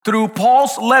through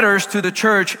Paul's letters to the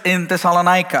church in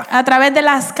Thessalonica. A través de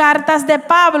las cartas de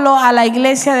Pablo a la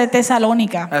iglesia de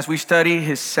Tesalónica. As we study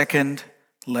his second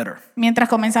letter. Mientras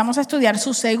comenzamos a estudiar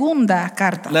su segunda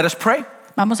carta. Let us pray.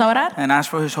 Vamos a orar. And ask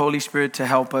for his Holy Spirit to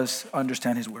help us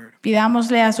understand his word.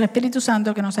 Pidámosle a su Espíritu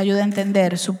Santo que nos ayude a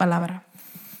entender su palabra.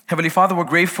 Heavenly Father, we're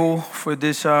grateful for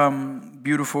this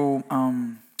beautiful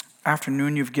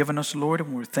afternoon you've given us, Lord,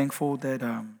 and we're thankful that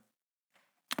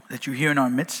you're here in our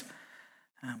midst.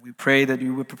 We pray that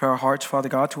you would prepare our hearts, Father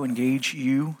God, to engage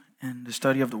you in the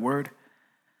study of the word.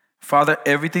 Father,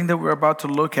 everything that we're about to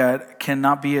look at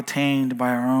cannot be attained by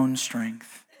our own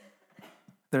strength.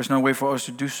 There's no way for us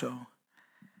to do so.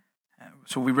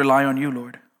 So we rely on you,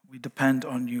 Lord. We depend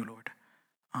on you, Lord.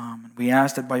 We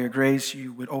ask that by your grace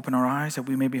you would open our eyes, that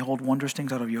we may behold wondrous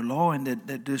things out of your law, and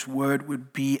that this word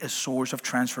would be a source of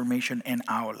transformation in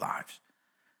our lives.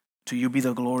 To you be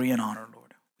the glory and honor,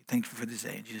 Lord. We thank you for this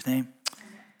day. In Jesus' name,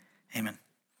 amen.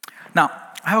 Now,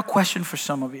 I have a question for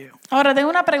some of you. Ahora tengo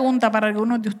una pregunta para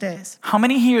algunos de ustedes. How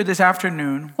many here this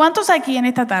afternoon ¿Cuántos aquí en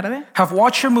esta tarde have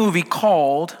watched a movie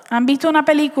called han visto una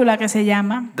película que se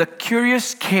llama The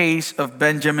Curious Case of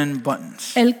Benjamin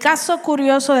Buttons? El caso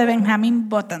curioso de Benjamin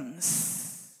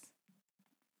Buttons?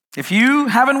 If you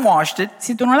haven't watched it,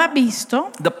 Si tú no la has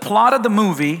visto, the plot of the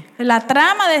movie la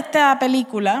trama de esta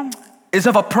película is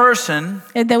of a person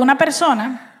es de una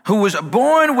persona who was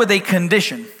born with a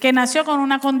condition que nació con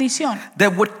una condición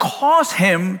that would cause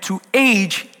him to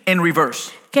age in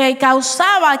reverse. que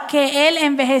causaba que él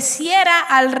envejeciera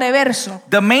al reverso.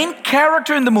 The main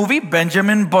character in the movie,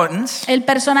 Benjamin Buttons, El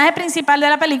personaje principal de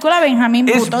la película, Benjamin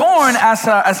is Buttons, born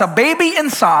as a baby in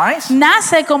size,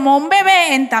 nace como un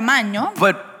bebé en tamaño,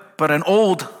 but an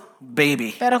old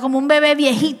baby. pero como un bebé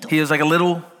viejito. He is like a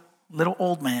little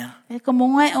old man. Es como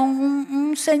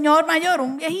un señor mayor,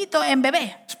 un viejito en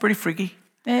bebé. It's pretty freaky.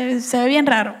 Se ve bien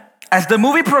raro. As the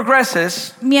movie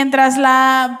progresses, Mientras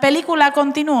la película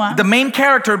continúa, the main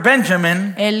character,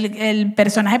 Benjamin, el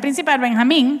personaje principal,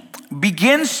 Benjamín,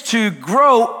 begins to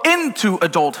grow into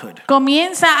adulthood.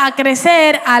 comienza a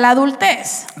crecer a la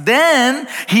adultez. Then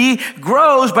he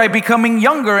grows by becoming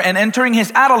younger and entering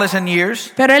his adolescent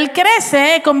years. Pero él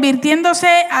crece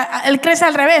él crece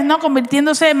al revés, ¿no?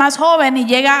 Convirtiéndose más joven y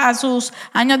llega a sus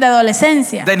años de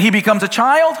adolescencia. Then he becomes a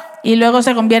child, Y luego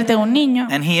se convierte en un niño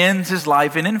and he ends his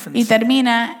life in y infancy.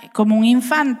 termina como un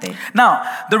infante. Now,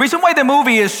 the reason why the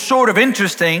movie is sort of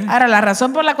interesting Ahora, la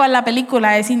razón por la cual la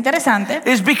película es interesante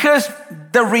is because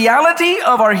the reality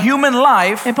of our human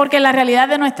life es porque la realidad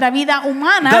de nuestra vida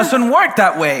humana doesn't work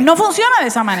that way. no funciona de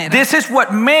esa manera. This is what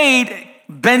made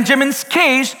Benjamin's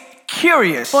case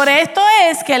curious, Por esto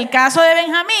es que el caso de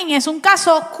Benjamín es un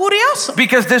caso curioso,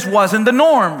 because this wasn't the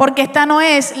norm. porque esta no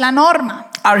es la norma.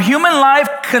 Our human life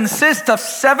consists of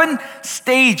 7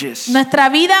 stages. Nuestra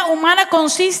vida humana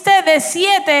consiste de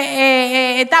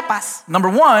 7 etapas.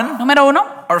 Number 1, Número 1,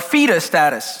 our fetus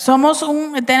status.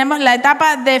 tenemos la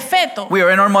etapa de feto. We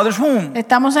are in our mother's womb.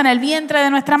 Estamos en el vientre de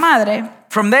nuestra madre.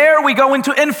 From there, we go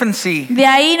into infancy. De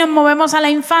ahí nos movemos a la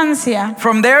infancia.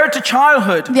 From there to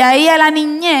childhood. De ahí a la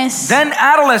niñez. Then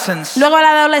adolescence. Luego a la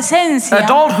adolescencia.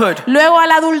 Adulthood. Luego a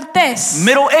la adultez.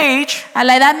 Middle age. A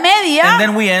la edad media. And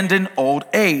then we end in old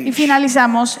Y age.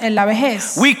 finalizamos en la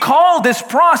vejez. We call this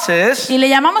process Y le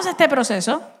llamamos a este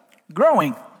proceso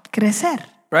growing, crecer,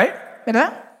 right?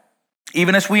 ¿verdad?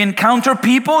 Even as we encounter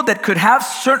people that could have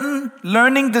certain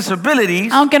learning disabilities,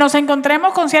 Aunque nos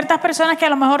encontremos con ciertas personas que a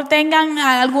lo mejor tengan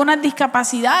algunas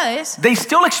discapacidades, they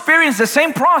still experience the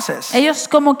same process, ellos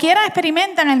como quiera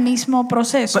experimentan el mismo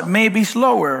proceso, but maybe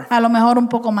slower. a lo mejor un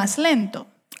poco más lento.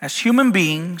 As human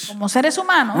beings, Como seres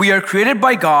humanos, we are created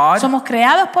by God somos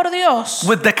creados por Dios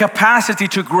with the capacity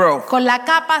to grow. con la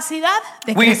capacidad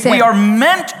de We crecer. are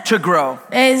meant to grow.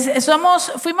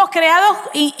 Fuimos creados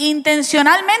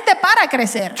intencionalmente para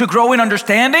crecer. To grow in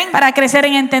understanding, Para crecer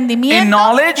en entendimiento, in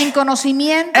knowledge, en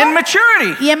conocimiento and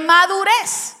maturity. y en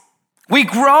madurez. We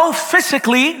grow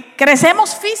physically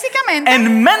Crecemos físicamente and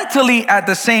mentally at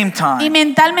the same y time.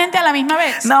 mentalmente a la misma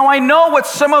vez. Now I know what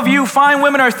some of you fine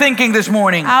women are thinking this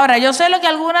morning. Ahora, yo sé lo que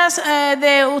algunas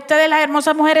de ustedes, las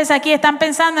hermosas mujeres aquí, están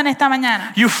pensando en esta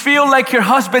mañana. You feel like your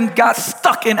husband got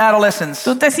stuck in adolescence.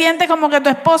 Tú te sientes como que tu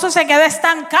esposo se quedó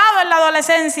estancado en la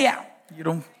adolescencia. You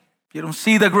don't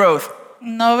see the growth.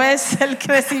 No ves el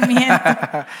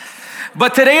crecimiento.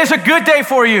 But today is a good day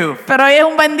for you, Pero hoy es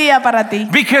un buen día para ti.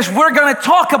 because we're going to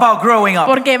talk about growing up.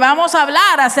 Porque vamos a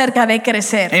hablar acerca de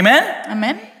crecer. Amen?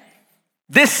 Amén.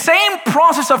 This same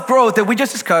process of growth that we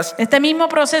just discussed, Este mismo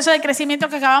proceso de crecimiento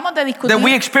que acabamos de that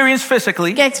we discutir, experience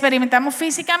physically, que experimentamos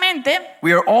físicamente,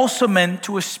 we are also meant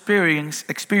to experience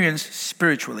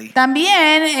spiritually.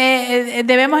 también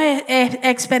debemos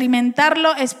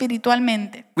experimentarlo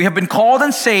espiritualmente. We have been called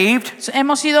and saved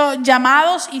Hemos sido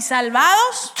llamados y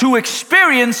salvados to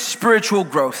experience spiritual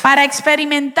growth. para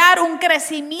experimentar un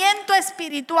crecimiento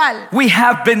espiritual. We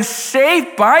have been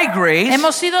saved by grace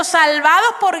Hemos sido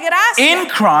salvados por gracia in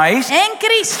Christ en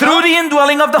Cristo, through the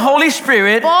indwelling of the Holy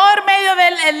Spirit. por medio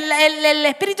del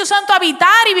Espíritu Santo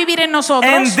habitar y vivir en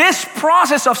nosotros. And this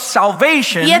process of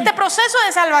salvation, Y este proceso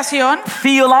de salvación,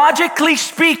 theologically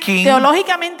speaking,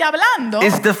 teológicamente hablando,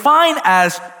 is defined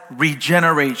as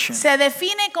regeneration. se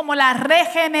define como la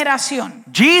regeneración.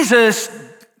 Jesus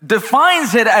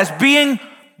defines it as being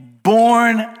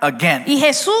born again. Y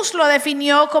Jesús lo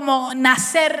definió como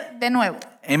nacer de nuevo.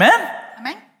 Amen?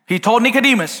 Amén. He told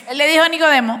Nicodemus, Él le dijo a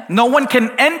Nicodemo, no one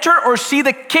can enter or see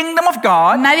the kingdom of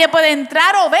God nadie puede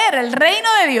entrar o ver el reino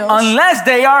de Dios unless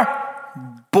they are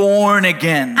born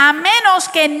again. a menos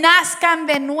que nazcan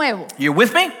de nuevo. You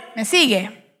with me? ¿Me sigue?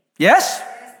 Yes?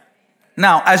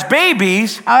 Now, as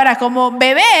babies, Ahora, como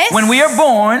bebés, when we are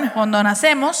born, cuando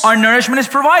nacemos, our nourishment is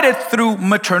provided through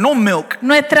maternal milk,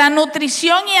 nuestra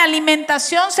nutrición y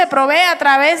alimentación se provee a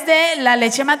través de la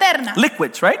leche materna.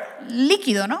 liquids, right?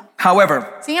 Líquido, ¿no? However,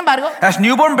 Sin embargo, as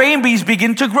newborn babies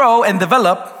begin to grow and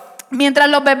develop, mientras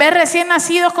los bebés recién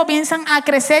nacidos comienzan a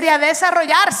crecer y a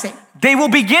desarrollarse, they will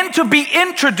begin to be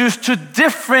introduced to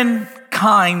different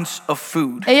kinds of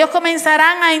food. ellos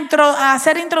comenzarán a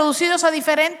ser introducidos a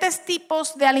diferentes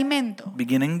tipos de alimento,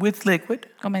 Beginning with liquid,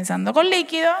 comenzando con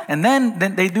líquido. and then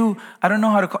they do, I don't know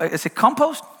how to call it, is it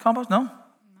compost? Compost, no?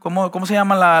 ¿Cómo se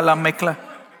llama la mezcla?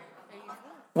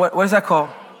 What is that called?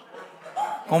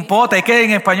 Compote, es que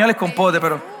en español es compote,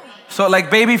 pero so like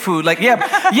baby food, like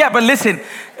yeah, but listen,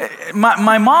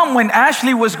 my mom when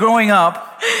Ashley was growing up,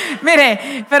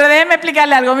 Mire, pero déjeme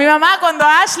explicarle algo. Mi mamá, cuando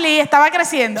Ashley estaba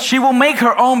creciendo, she will make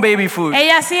her own baby food.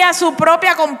 ella hacía su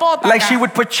propia compota. Like acá. she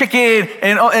would put chicken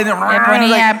and Le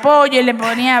ponía pollo y le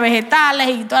ponía vegetales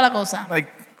y toda la cosa. like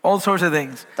all sorts of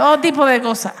things. Todo tipo de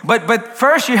cosas. But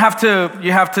first you have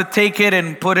to take it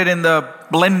and put it in the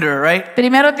blender, right?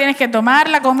 Primero tienes que tomar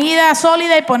la comida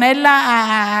sólida y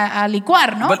ponerla a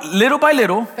licuar, ¿no? But little by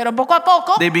little, Pero poco a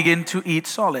poco they begin to eat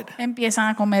solid. empiezan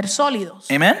a comer sólidos,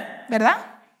 Amen? ¿verdad?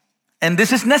 And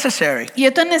this is necessary Y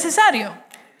esto es necesario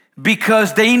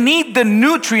because they need the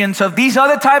nutrients of these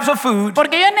other types of food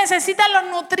porque ellos necesitan los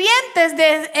nutrientes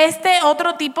de este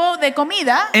otro tipo de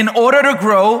comida in order to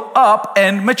grow up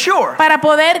and mature. para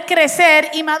poder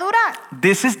crecer y madurar.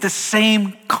 This is the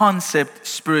same concept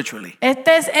spiritually.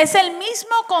 Este es el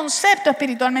mismo concepto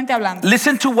espiritualmente hablando.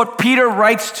 Listen to what Peter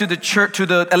writes to the church, to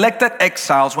the elected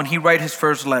exiles when he writes his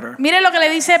first letter. Mire lo que le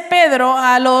dice Pedro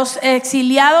a los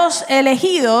exiliados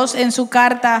elegidos en su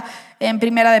carta en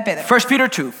Primera de Pedro. 1 Peter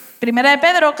 2. Primera de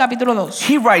Pedro, capítulo 2.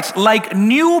 He writes, like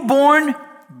newborn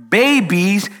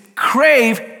babies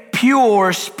crave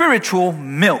pure spiritual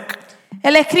milk.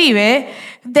 Él escribe,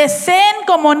 deseen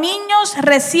como niños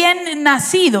recién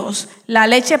nacidos la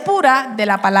leche pura de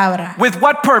la palabra. With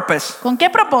what purpose? ¿Con qué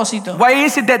propósito? Why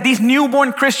is it that these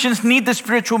newborn Christians need the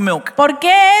spiritual milk? ¿Por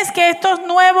qué es que estos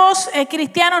nuevos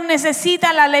cristianos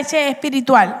necesitan la leche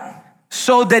espiritual?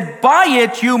 So that by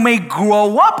it you may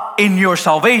grow up in your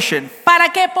salvation. Para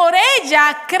que por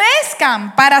ella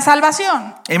crezcan para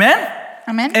salvación. Amen?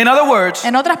 Amén. In other words,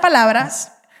 En otras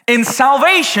palabras, in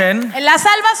salvation, en la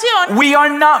salvación we are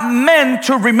not meant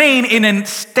to remain in a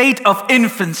state of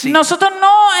infancy. nosotros no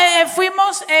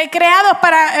fuimos creados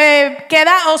para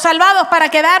quedar o salvados para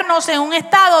quedarnos en un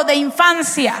estado de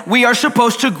infancia. We are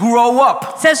supposed to grow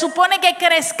up. Se supone que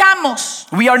crezcamos.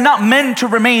 We are not meant to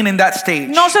remain in that stage.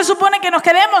 No se supone que nos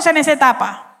quedemos en esa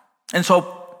etapa. And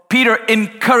so Peter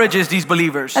encourages these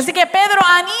believers. Así que Pedro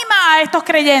anima a estos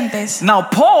creyentes. Now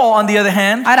Paul, on the other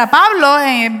hand, Ahora Pablo,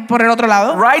 por el otro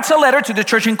lado, writes a letter to the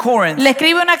church in Corinth. le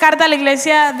escribe una carta a la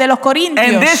iglesia de los And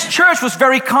Corintios. this church was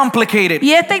very complicated.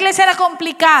 Y esta iglesia era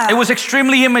complicada. It was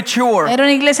extremely immature. Era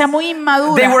una iglesia muy They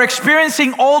inmadura. were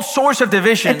experiencing all sorts of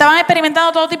division. Estaban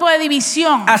experimentando todo tipo de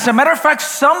división. As a matter of fact,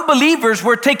 some believers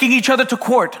were taking each other to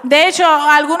court. De hecho,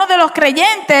 algunos de los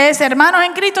creyentes, hermanos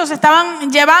en Cristo, se estaban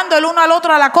llevando el uno al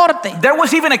otro a la corte. corte. There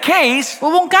was even a case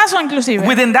Hubo un caso inclusive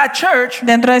within that church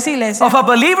dentro de esa iglesia of a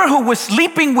believer who was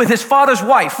sleeping with his father's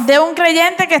wife, de un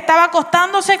creyente que estaba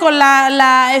acostándose con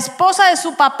la esposa de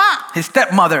su papá, his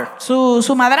stepmother.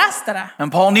 su madrastra.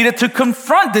 And Paul needed to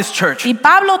confront this church Y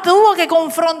Pablo tuvo que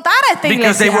confrontar a esta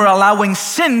because they were iglesia allowing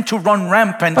sin to run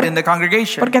rampant in the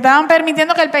congregation. porque estaban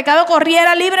permitiendo que el pecado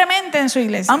corriera libremente en su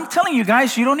iglesia. I'm telling you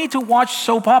guys, you don't need to watch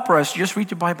soap operas, just read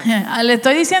your Bible. Le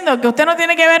estoy diciendo que usted no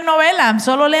tiene que ver novelas,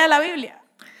 solo lea la Biblia.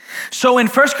 So in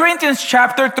 1 Corinthians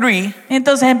chapter 3,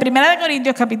 Entonces, en 1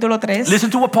 Corintios capítulo 3, listen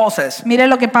to what Paul says. mire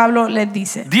lo que Pablo les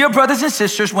dice. Dear brothers and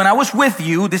sisters, when I was with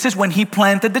you, this is when he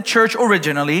planted the church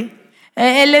originally.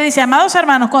 Él le dice, amados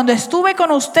hermanos, cuando estuve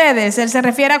con ustedes, él se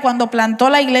refiere a cuando plantó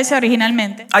la iglesia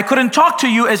originalmente. I couldn't talk to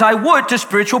you as I would to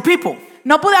spiritual people.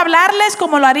 No pude hablarles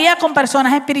como lo haría con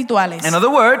personas espirituales. In other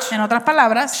words, En otras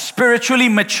palabras, spiritually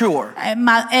mature.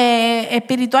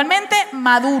 espiritualmente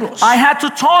maduros. I had to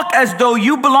talk as though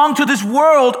you belonged to this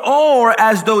world or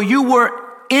as though you were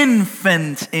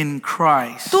infants in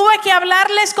Christ. Tuve que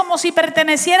hablarles como si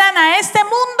pertenecieran a este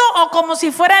mundo o como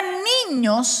si fueran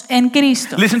niños en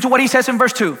Cristo. Listen to what he says in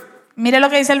verse 2. Mire lo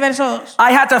que dice el verso 2.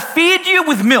 I had to feed you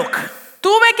with milk,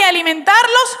 Tuve que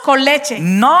alimentarlos con leche,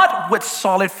 not with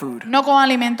solid food, no con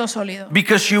alimento sólido,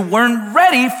 because you weren't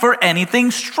ready for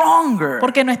anything stronger.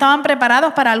 porque no estaban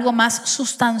preparados para algo más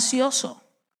sustancioso.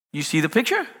 You see the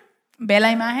picture? ¿Ve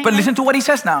la imagen? But listen to what he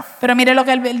says now. Pero mire lo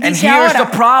que él And dice here's the ahora.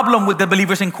 problem with the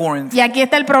believers in Corinth. Y aquí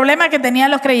está el problema que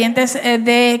tenían los creyentes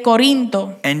de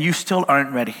Corinto. And you still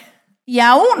aren't ready. Y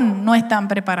aún no están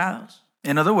preparados.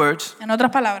 In other words, En otras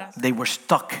palabras, they were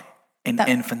stuck in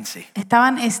infancy.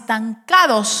 estaban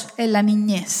estancados en la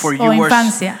niñez For o you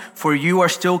infancia. are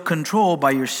still controlled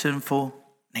by your sinful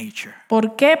nature.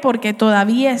 ¿Por qué? Porque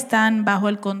todavía están bajo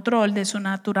el control de su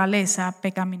naturaleza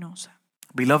pecaminosa.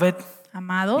 Beloved,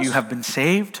 Amados, you have been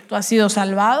saved tú has sido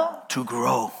salvado to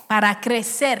grow. para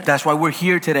crecer. That's why we're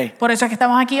here today. Por eso es que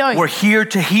estamos aquí hoy. We're here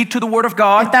to heed to the word of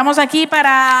God Estamos aquí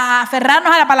para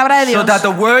aferrarnos a la palabra de so Dios that the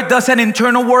word does an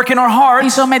internal work in our y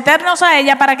hearts someternos a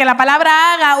ella para que la palabra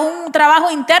haga un trabajo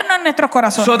interno en nuestros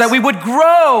corazones. so that we would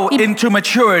grow Y- into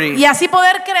maturity. Y así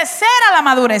poder crecer a la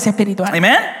madurez espiritual.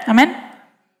 Amen? Amén.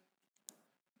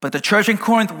 But the church in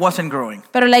Corinth wasn't growing.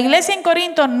 Pero la iglesia en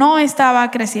Corinto no estaba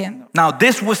creciendo. Now,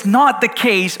 this was not the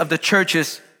case of the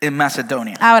churches in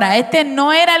Macedonia. Ahora, este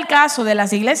no era el caso de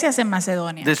las iglesias en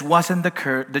Macedonia. This wasn't the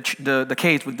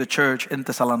case with the church in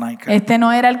Thessalonica. Este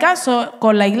no era el caso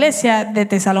con la iglesia de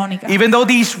Tesalónica. Even though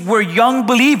these were young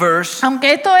believers,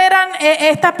 Aunque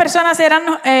estas personas eran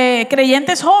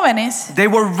creyentes jóvenes, they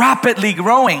were rapidly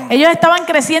growing. ellos estaban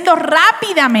creciendo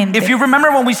rápidamente. If you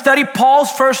remember when we studied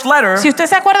Paul's first letter, Si usted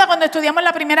se acuerda cuando estudiamos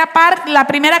la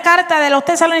primera carta de los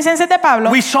tesalonicenses de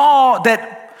Pablo, we saw that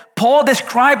Paul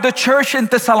described the church in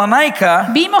Thessalonica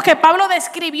vimos que Pablo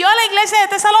describió a la iglesia de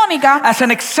Tesalónica as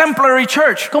an exemplary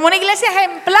church. como una iglesia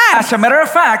ejemplar. As a matter of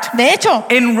fact, De hecho,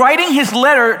 in writing his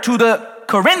letter to the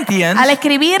Corinthians, al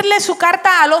escribirle su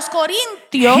carta a los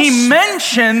corintios, he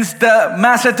mentions the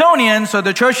Macedonians, or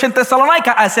the church in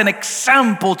Thessalonica, as an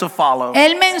example to follow.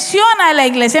 él menciona a la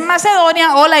iglesia en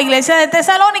Macedonia o la iglesia de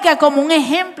Tesalónica como un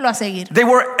ejemplo a seguir. They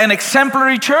were an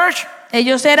exemplary church,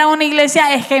 Ellos eran una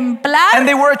iglesia ejemplar and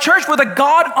they were a church with a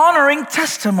God-honoring y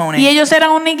testimony. ellos eran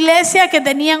una iglesia que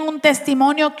tenían un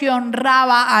testimonio que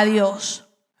honraba a Dios.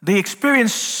 They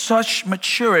experienced such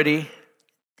maturity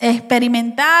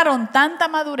Experimentaron tanta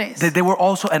madurez that they were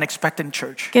also an expectant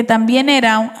church. que también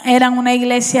eran una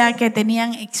iglesia que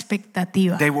tenían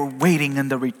expectativa. They were waiting in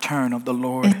the return of the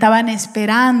Lord. Estaban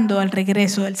esperando el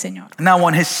regreso del Señor. Now,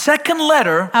 on his second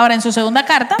letter, Ahora, en su segunda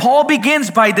carta, Paul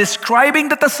begins by describing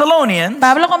the Thessalonians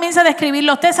Pablo comienza a describir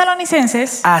los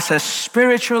tesalonicenses as a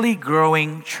spiritually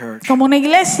growing church. como una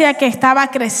iglesia que estaba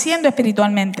creciendo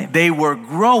espiritualmente. They were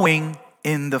growing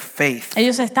in the faith.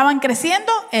 Ellos estaban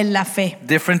creciendo en la fe.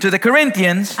 Different to the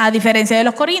Corinthians, A diferencia de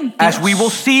los corintios, as we will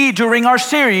see during our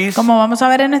series, como vamos a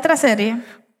ver en nuestra serie,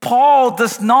 Paul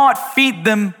does not feed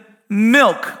them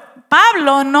milk.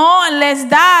 Pablo no les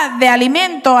da de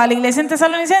alimento a la iglesia en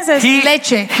tesalonicenses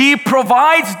leche. He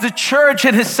provides the church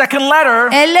in his second letter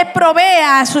Él les provee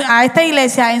a esta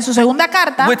iglesia en su segunda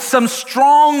carta with some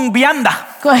strong vianda.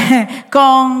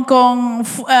 con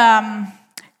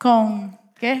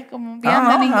 ¿qué? Como I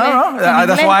vianda en don't inglés. know. En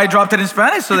That's inglés. why I dropped it in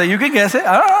Spanish so that you can guess it.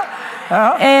 I don't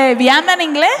know. Vianda en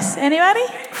inglés, anybody?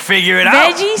 Figure it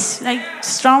out. Veggies, like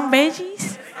strong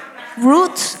veggies,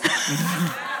 roots.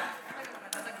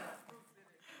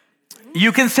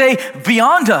 You can say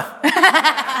vianda,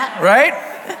 right?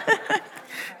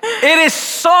 It is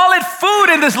solid food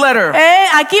in this letter.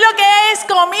 Aquí lo que es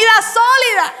comida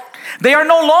sólida. They are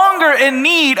no longer in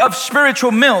need of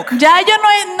spiritual milk. Ya ellos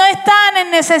no están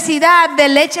en necesidad de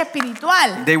leche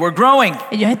espiritual. They were growing.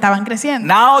 Ellos estaban creciendo.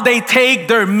 Now they take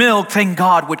their milk, thank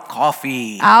God, with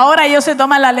coffee. Ahora ellos se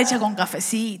toman la leche con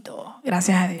cafecito.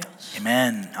 Gracias a Dios.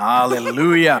 Amen.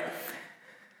 Hallelujah.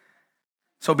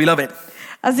 So, beloved,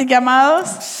 Así que, amados,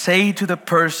 say to the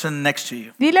person next to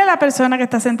you, dile a la persona que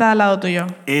está sentada al lado tuyo,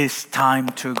 it's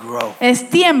time to grow. es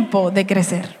tiempo de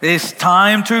crecer. It's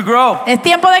time to grow. Es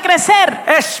tiempo de crecer.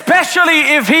 Especially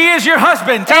if he is your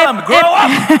husband. Tell him, grow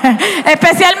up.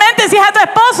 Especialmente si es a tu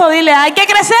esposo, dile, hay que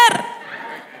crecer.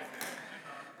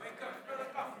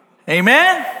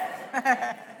 Amen.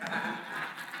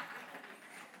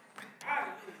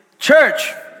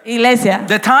 Church, Iglesia,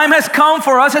 the time has come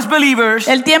for us as believers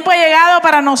el tiempo ha llegado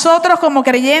para nosotros como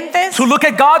creyentes to look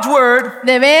at God's word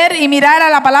de ver y mirar a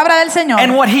la palabra del Señor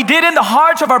and what he did in the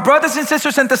hearts of our brothers and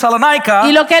sisters in Thessalonica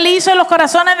y lo que Él hizo en los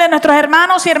corazones de nuestros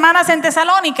hermanos y hermanas en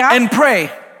Tesalónica. and pray.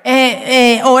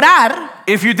 Orar.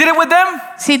 If you did it with them,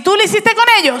 Si tú lo hiciste con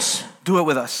ellos, do it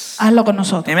with us. hazlo con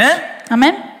nosotros. Amen.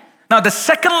 Amén. Now, the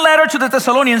second letter to the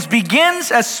Thessalonians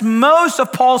begins as most of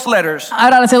Paul's letters.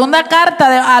 Ahora, la segunda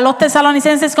carta a los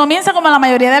tesalonicenses comienza como la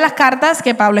mayoría de las cartas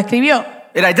que Pablo escribió.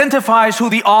 It identifies who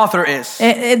the author is.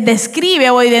 Describe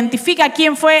o identifica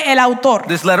quién fue el autor.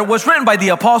 This letter was written by the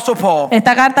Apostle Paul,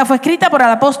 Esta carta fue escrita por el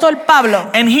apóstol Pablo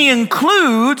and he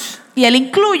includes y él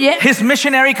incluye his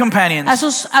missionary a companions,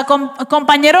 sus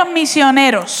compañeros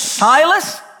misioneros,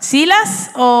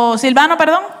 Silas o Silvano,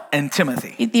 perdón, and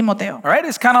Timothy. y Timoteo. All right,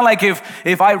 it's kind of like if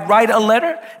I write a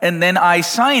letter and then I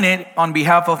sign it on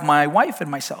behalf of my wife and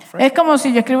myself, right? Es como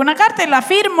si yo escribo una carta y la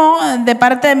firmo de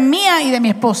parte mía y de mi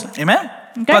esposa. Amen.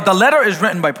 Okay. But the letter is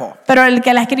written by Paul, Pero el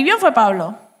que la escribió fue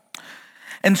Pablo.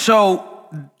 and so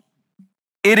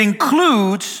it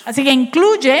includes, Así que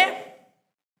incluye,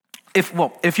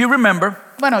 if you remember,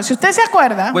 bueno, si usted se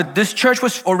acuerda, when this church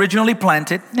was originally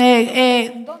planted,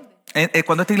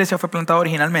 cuando esta iglesia fue plantada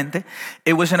originalmente,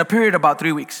 it was in a period of about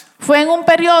 3 weeks. fue en un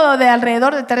periodo de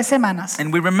alrededor de 3 semanas.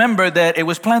 And we remember that it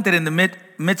was planted in the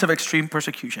midst of extreme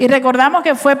persecution. Y recordamos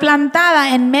que fue plantada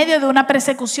en medio de una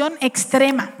persecución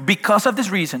extrema. Because of this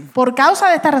reason, Por causa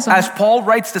de esta razón, as Paul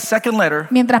writes the second letter,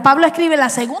 mientras Pablo escribe la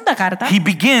segunda carta, he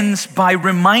begins by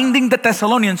reminding the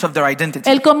Thessalonians of their identity.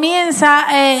 él comienza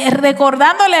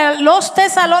recordándole a los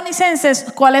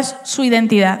tesalonicenses cuál es su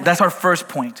identidad. That's our first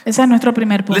point. Ese es nuestro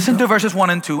primer punto. Listen to verses 1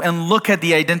 and 2 and look at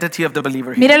the identity of the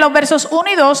believer here. Mire los versos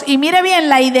 1 y 2 y mire bien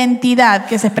la identidad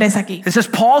que se expresa aquí. It says,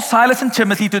 Paul, Silas, and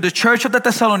Timothy to the church of the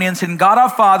Thessalonians in God our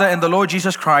Father and the Lord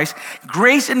Jesus Christ,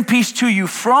 grace and peace to you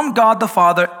from God the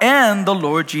Father and the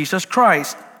Lord Jesus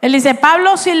Christ. Él dice,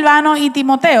 Pablo, Silvano y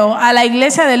Timoteo, a la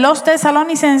iglesia de los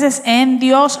tesalonicenses en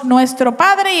Dios nuestro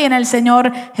Padre y en el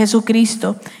Señor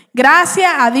Jesucristo.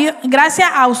 Gracias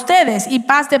a ustedes y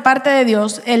paz de parte de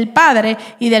Dios, el Padre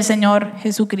y del Señor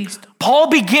Jesucristo. Paul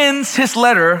begins his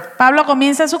letter Pablo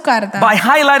comienza su carta by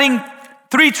highlighting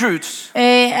 3 truths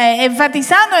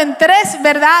enfatizando en 3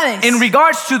 verdades in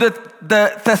regards to the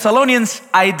Thessalonians'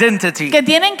 identity. que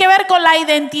tienen que ver con la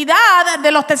identidad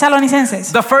de los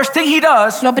tesalonicenses. The first thing he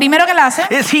does Lo primero que él hace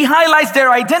is he highlights their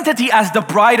identity as the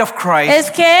bride of Christ.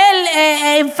 es que él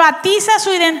enfatiza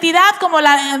su identidad como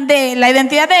la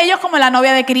identidad de ellos como la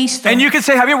novia de Cristo. And you can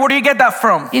say, Javier, where do you get that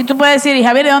from? Y tú puedes decir,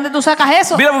 Javier, ¿de dónde tú sacas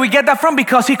eso? We get that from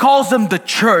because he calls them the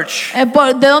church.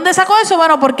 ¿De dónde sacó eso?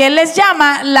 Bueno, porque él les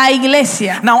llama la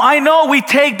iglesia. Now, I know we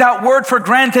take that word for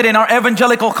granted in our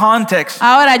evangelical context.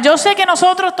 Ahora, yo sé que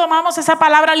nosotros tomamos esa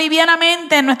palabra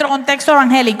livianamente en nuestro contexto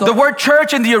evangélico. The word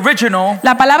church in the original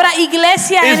La palabra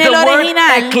iglesia is en el the word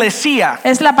original ecclesia.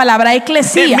 es la palabra It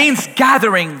eclesia, means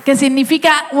gathering. que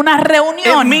significa una It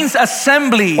reunión, means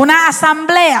assembly. una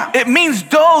asamblea. It means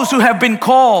those who have been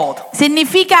called.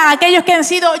 Significa aquellos que han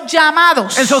sido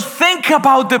llamados. And so think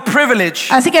about the privilege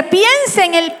Así que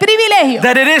piensen el privilegio.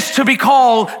 that it is to be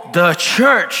called the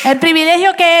church. El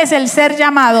privilegio que es el ser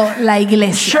llamado la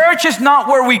iglesia. Church is not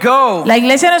where we go. La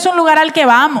iglesia no es un lugar al que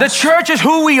vamos. The church is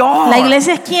who we La are.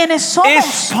 iglesia es quienes It's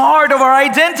somos. part of our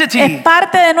Es identity.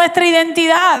 parte de nuestra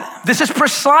identidad. This is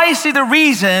precisely the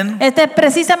reason Esta es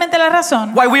precisamente la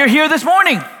razón why we are here this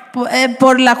morning.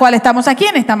 por la cual estamos aquí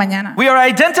en esta mañana. We are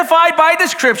identified by the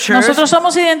scriptures Nosotros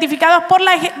somos identificados por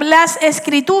las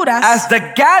escrituras as the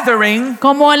gathering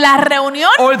como la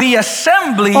reunión or the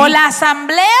assembly o la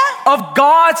asamblea of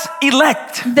God's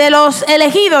elect. de los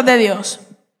elegidos de Dios.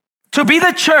 To be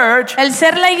the church El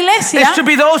ser la iglesia is to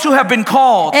be those who have been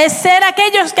called, es ser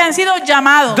aquellos que han sido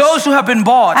llamados, those who have been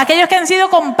bought, aquellos que han sido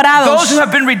comprados, those who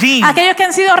have been redeemed, aquellos que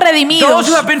han sido redimidos, those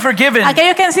who have been forgiven,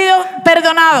 aquellos que han sido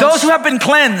perdonados, those who have been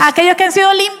cleansed, aquellos que han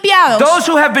sido limpiados, those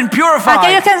who have been purified,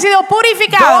 aquellos que han sido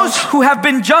purificados, those who have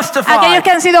been aquellos justified, que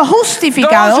han sido those who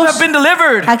justificados, have been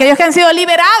delivered, aquellos que han sido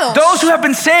liberados, those who have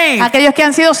been saved, aquellos que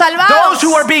han sido salvados, those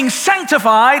who are being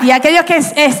sanctified, y aquellos que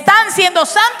están siendo and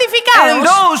santificados,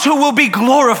 those who will be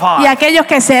glorified. y aquellos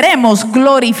que seremos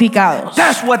glorificados.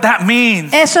 That's what that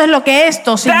means. Eso es lo que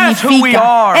esto That's who we significa.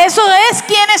 are. Eso es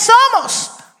quienes somos.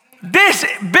 This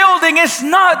building is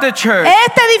not the church.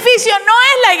 Este edificio no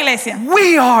es la iglesia.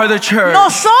 We are the church.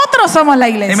 Nosotros somos la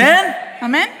iglesia. Amen.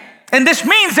 Amén. And this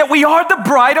means that we are the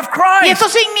bride of Y Christ. esto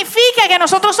significa que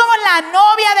nosotros somos la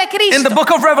novia de In the Cristo.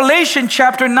 book of Revelation,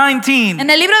 chapter 19, En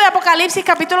el libro de Apocalipsis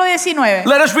capítulo 19.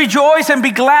 let us rejoice and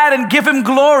be glad and give him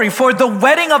glory, for the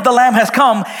wedding of the Lamb has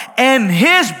come, and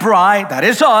his bride, that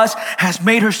is us, has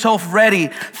made herself ready.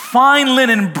 Fine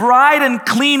linen, bright and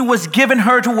clean, was given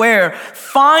her to wear.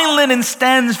 Fine linen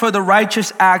stands for the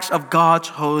righteous acts of God's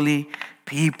holy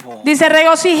people. Dice,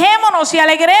 regocijémonos y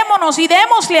alegrémonos y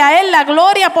démosle a él la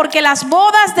gloria, porque las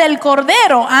bodas del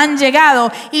Cordero han llegado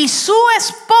y su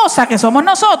esposa, que somos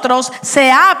nosotros,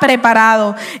 se ha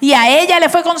preparado. Y a ella le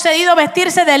fue concedido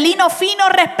vestirse de lino fino,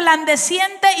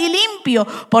 resplandeciente y limpio,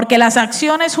 porque las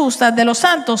acciones justas de los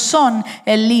santos son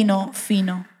el lino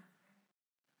fino.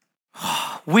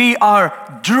 We are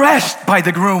dressed by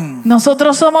the groom.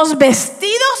 Nosotros somos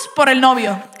vestidos por el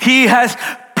novio. He has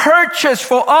purchased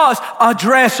for us a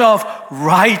dress of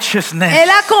righteousness. Él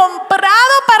ha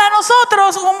comprado para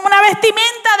nosotros una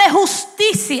vestimenta de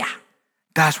justicia.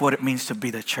 That's what it means to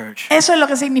be the church. Eso es lo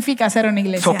que significa ser una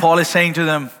iglesia. So Paul is saying to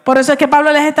them, Por eso es que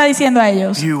Pablo les está diciendo a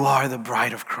ellos, you are the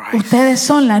bride of Christ. ustedes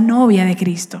son la novia de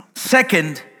Cristo.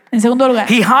 Second, En segundo lugar,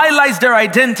 he highlights their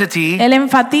identity él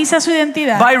enfatiza su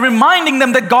identidad by reminding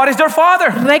them that God is their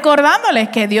father. recordándoles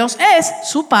que Dios es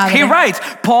su He Padre. writes,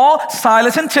 Paul,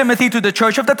 Silas, and Timothy to the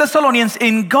church of the Thessalonians,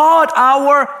 in God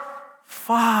our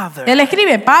Father. Él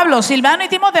escribe, Pablo, Silvano y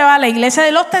Timoteo a la iglesia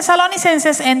de los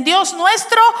tesalonicenses, en Dios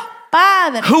nuestro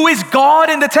Padre. Who is God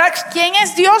in the text? ¿Quién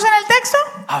es Dios en el texto?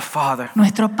 Our Father.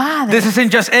 Nuestro Padre. This isn't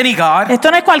just any God.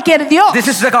 Esto no es cualquier Dios. This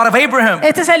is the God of Abraham,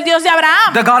 Este es el Dios de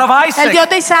Abraham, the God of el Isaac, Dios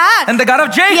de Isaac and the God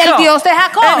of y el Jacob. Dios de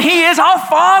Jacob. And he is our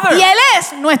Father. Y Él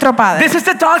es nuestro Padre. This is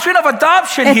the doctrine of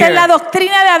adoption Esta es la here.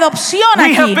 doctrina de adopción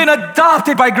We have aquí. been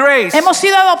adopted by grace. Hemos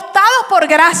sido adoptados por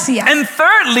gracia. And Y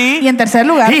thirdly, en tercer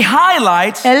lugar, he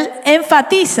highlights Él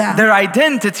enfatiza their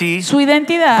identity su by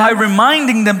identidad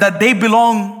reminding them that they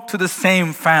belong to the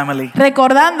same family.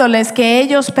 recordándoles que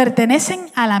ellos pertenecen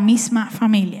a la misma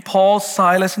familia. Paul,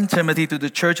 Silas, and Timothy to the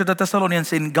church of the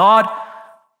Thessalonians, in God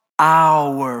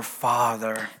our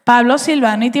Father. Pablo,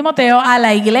 Silvano y Timoteo a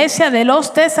la iglesia de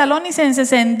los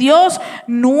tesalonicenses, en Dios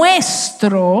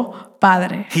nuestro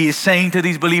Padre. He is saying to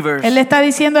these believers, Él le está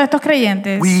diciendo a estos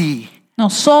creyentes, we,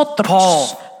 nosotros,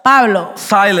 Paul, Pablo,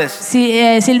 Silas,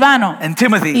 Silvano and y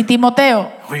Timothy,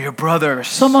 Timoteo, we're your brothers.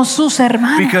 somos sus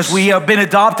hermanos. Because we have been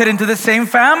adopted into the same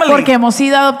family. Porque hemos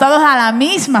sido adoptados a la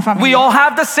misma We familia. all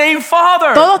have the same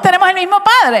Father. Todos tenemos el mismo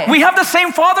Padre. We have the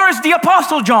same Father as the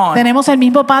Apostle John. Tenemos el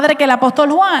mismo Padre que el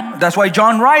apóstol Juan. That's why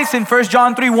John writes in 1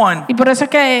 John 3:1. Y por eso es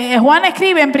que Juan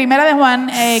escribe en Primera de Juan,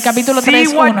 capítulo See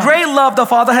 3, what 1. great love the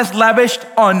Father has lavished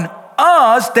on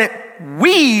us that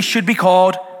we should be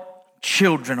called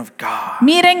children of God.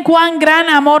 Miren cuán gran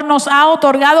amor nos ha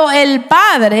otorgado el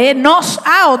Padre,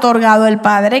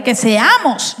 que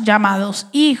seamos llamados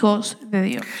hijos de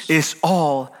Dios. It's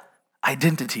all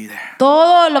identity there.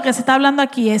 Todo lo que se está hablando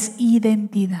aquí es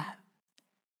identidad.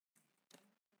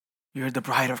 You're the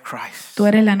bride of Christ. Tú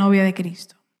eres la novia de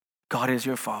Cristo. God is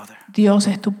your Father. Dios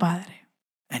es tu Padre.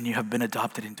 And you have been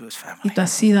adopted into His Y family. tú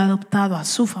has sido adoptado a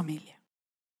su familia.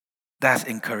 That's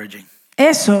encouraging.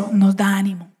 Eso nos da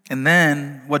ánimo. And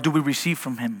then, what do we receive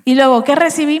from Him? Y luego, ¿qué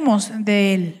recibimos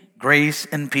de Él? Grace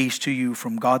and peace to you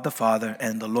from God the Father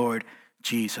and the Lord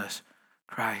Jesus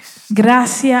Christ.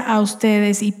 Gracia a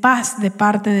ustedes y paz de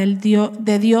parte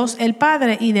de Dios el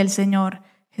Padre y del Señor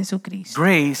Jesucristo.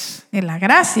 Grace, En la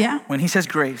gracia, when He says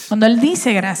grace, cuando Él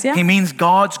dice gracia, He means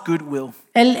God's goodwill,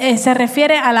 Él se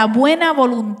refiere a la buena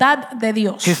voluntad de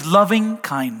Dios, His loving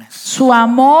kindness, su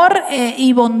amor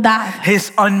y bondad,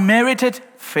 His unmerited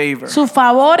favor. su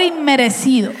favor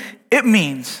inmerecido. It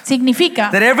means Significa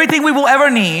that everything we will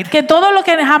ever need que todo lo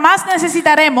que jamás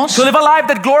necesitaremos to live a life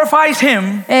that glorifies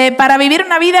Him, para vivir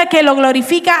una vida que lo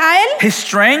glorifica a Él, His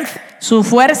strength, su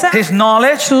fuerza, His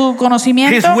knowledge, su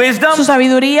conocimiento, His wisdom, su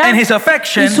sabiduría and His y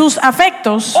affection, sus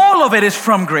afectos, all of it is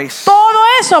from grace. todo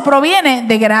eso proviene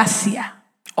de gracia.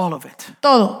 All of it.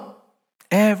 Todo.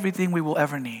 Everything we will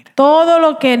ever need Todo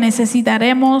lo que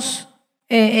necesitaremos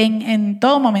en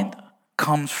todo momento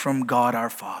comes from God our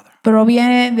Father.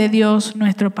 proviene de Dios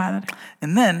nuestro Padre.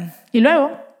 And then Y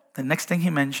luego, the next thing he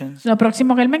mentions lo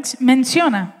próximo que él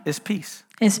menciona is peace.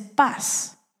 es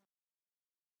paz.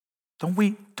 Don't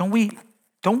we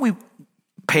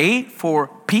pay for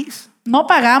peace? ¿No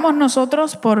pagamos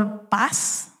nosotros por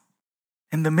paz?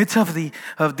 In the midst of the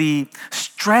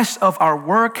stress of our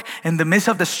work, in the midst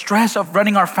of the stress of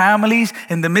running our families,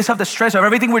 in the midst of the stress of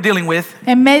everything we're dealing with,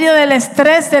 En medio del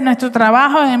estrés de nuestro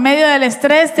trabajo, en medio del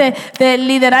estrés de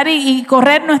liderar y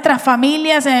correr nuestras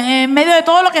familias, en medio de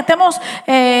todo lo que estemos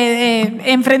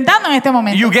enfrentando en este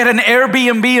momento. you get an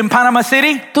Airbnb in Panama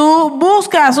City Tú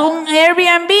buscas un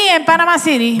Airbnb en Panama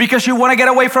City because you want to get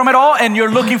away from it all and you're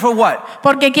looking for what?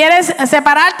 porque quieres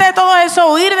separarte de todo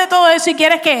eso, huir de todo eso y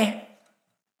quieres ¿qué?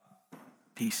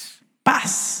 Peace.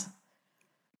 Paz.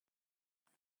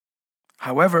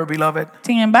 However, beloved,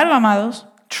 Sin embargo, amados,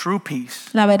 true peace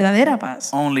la verdadera paz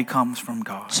only comes from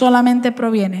God. solamente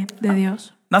proviene de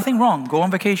Dios. Nothing wrong. Go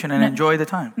on vacation and enjoy the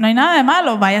time. No hay nada de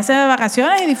malo, váyase de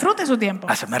vacaciones y disfrute su tiempo.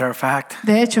 As a matter of fact,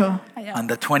 De hecho, on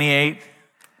the 28th,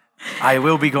 I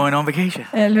will be going on vacation.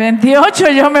 el 28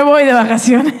 yo me voy de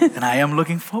vacaciones And I am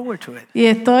looking forward to it. y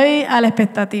estoy a la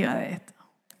expectativa de esto.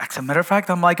 As a matter of fact,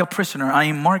 I'm like a prisoner. I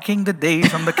am marking the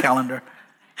days on the calendar.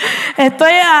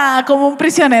 Estoy como un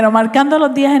prisionero marcando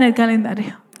los días en el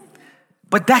calendario.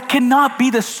 But that cannot be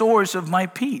the source of my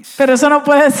peace. Pero eso no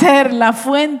puede ser la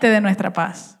fuente de nuestra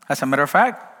paz. As a matter of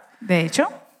fact, De hecho,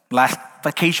 last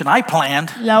vacation I planned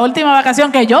la última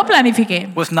vacación que yo planifiqué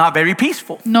was not very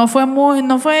peaceful. no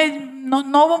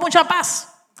hubo mucha paz.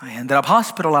 I ended up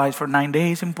hospitalized for 9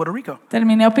 days in Puerto Rico.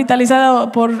 Terminé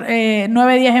hospitalizado por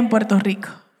 9 días en Puerto Rico.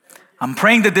 I'm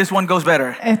praying that this one goes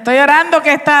better. Estoy orando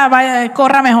que esta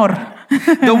corra mejor.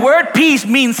 The word peace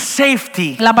means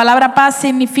safety, La palabra paz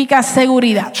significa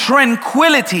seguridad,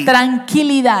 tranquility,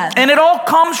 tranquilidad. and it all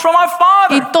comes from our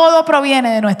Y Father. todo proviene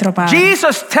de nuestro Padre.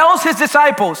 Jesus tells his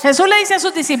disciples, Jesús le dice a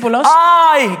sus discípulos,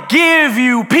 I give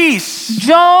you peace,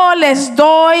 yo les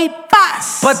doy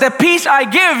paz. but the peace I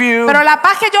give you Pero la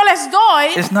paz que yo les doy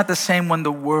is not the same one the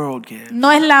world gives.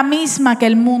 no es la misma que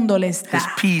el mundo les His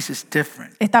da. peace is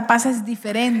different. Esta paz es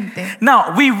diferente.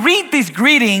 Now, we read these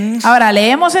greetings Ahora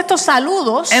leemos estos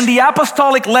saludos and the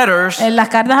apostolic letters, en las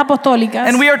cartas apostólicas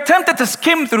and we are tempted to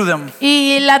skim through them.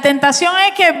 y la tentación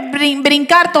es que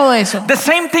brincar todo eso. The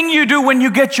same thing you do when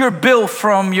you get your bill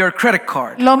from your credit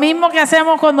card. Lo mismo que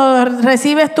hacemos cuando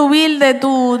recibes tu bill de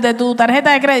tu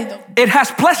tarjeta de crédito. It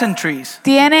has pleasantries.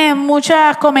 Tiene muchos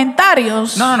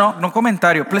comentarios. No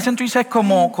comentario. Pleasantries es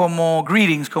como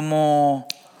greetings, como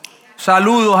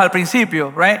saludos al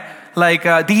principio, right? Like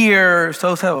dear,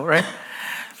 so, right?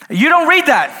 You don't read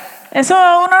that. Eso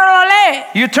uno no lo lee.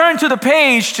 You turn to the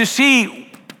page to see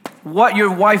what your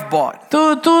wife bought.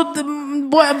 Tú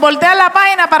volteas la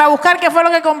página para buscar qué fue lo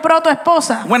que compró tu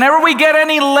esposa. Whenever we get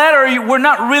any letter, we're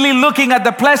not really looking at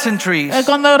the pleasantries.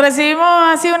 Cuando recibimos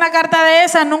así una carta de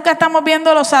esas, nunca estamos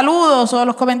viendo los saludos o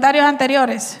los comentarios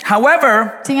anteriores.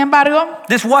 However, Sin embargo,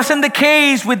 this wasn't the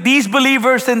case with these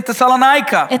believers in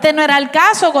Thessalonica, este no era el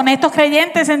caso con estos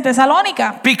creyentes en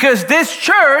Tesalónica, because this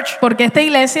church porque esta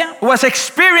iglesia was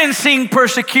experiencing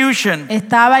persecution.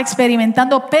 estaba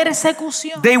experimentando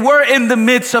persecución. They were in the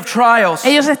midst of trials.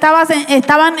 Ellos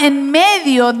estaban en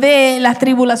medio de las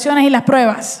tribulaciones y las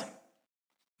pruebas.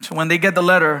 So when they get the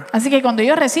letter, Así que cuando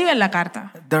ellos reciben la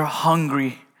carta, they're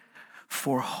hungry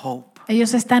for hope.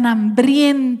 ellos están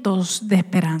hambrientos de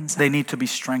esperanza. They need to be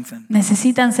strengthened.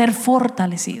 Necesitan ser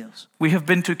fortalecidos. We have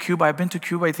been to Cuba. I've been to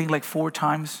Cuba, I think, like 4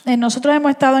 times. Nosotros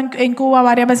hemos estado en Cuba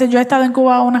varias veces. Yo he estado en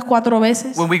Cuba unas 4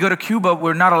 veces. When we go to Cuba,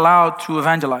 we're not allowed to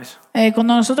evangelize.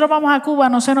 Cuando nosotros vamos a Cuba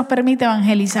no se nos permite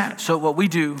evangelizar. So what we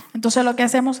do Entonces lo que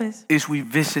hacemos es we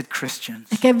visit Christians.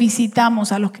 que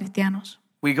visitamos a los cristianos.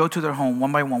 We go to their home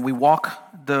one by one. We walk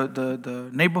the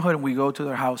neighborhood and we go to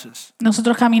their houses.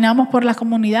 Nosotros caminamos por las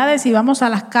comunidades y vamos a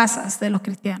las casas de los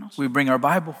cristianos. We bring our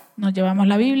Bible Nos llevamos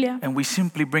la Biblia and we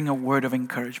simply bring a word of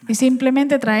encouragement. y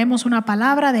simplemente traemos una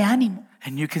palabra de ánimo.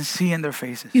 And you can see in their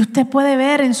faces. Y usted puede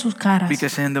ver en sus caras.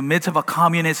 Because in the midst of a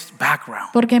communist background,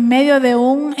 Porque en medio de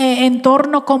un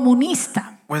entorno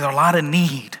comunista, with a lot of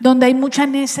need, donde hay mucha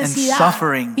necesidad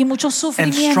suffering, y mucho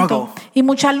struggle, sufrimiento y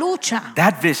mucha lucha,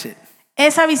 that visit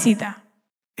esa visita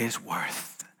is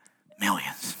worth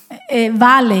millions.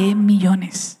 Vale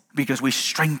millones. Because we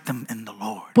strengthen them in the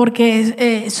Lord.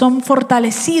 Porque son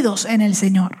fortalecidos en el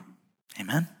Señor.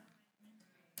 Amen.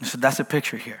 So that's a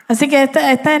picture here. Así que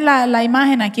esta es la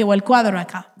imagen aquí o el cuadro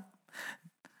acá.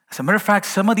 As a matter of fact,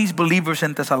 some of these believers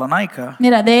in Thessalonica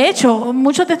Mira, de hecho,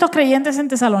 muchos de estos creyentes en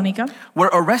Tesalónica were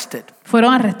arrested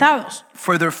fueron arrestados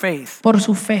for their faith por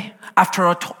su fe. after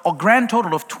a grand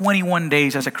total of 21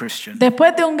 days as a Christian.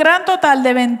 Después de un gran total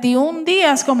de 21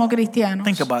 días como cristianos.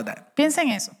 Think about that. Piensa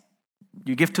en eso.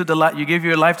 You give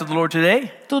your life to the Lord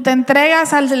today, Tú te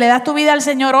entregas, le das tu vida al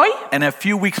Señor hoy and a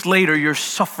few weeks later you're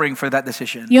suffering for that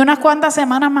decision. y unas cuantas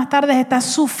semanas más tarde estás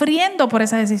sufriendo por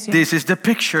esa decisión. This is the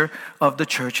picture of the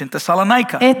church in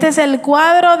Thessalonica. Este es el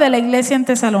cuadro de la iglesia en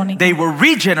Tesalónica. They were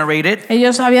regenerated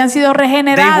Ellos habían sido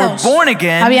regenerados, They were born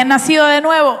again habían nacido de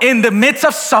nuevo in the midst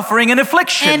of suffering and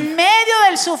affliction. en medio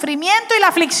del sufrimiento y la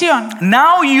aflicción.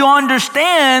 Now you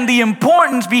understand the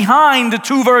importance behind the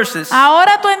two verses.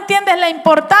 Ahora tú entiendes la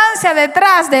importancia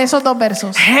detrás de esos dos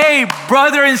versos. Hey,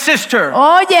 brother and sister,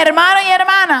 Oye, hermano y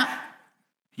hermana,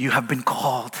 you have been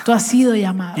called. tú has sido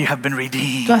llamado, You have been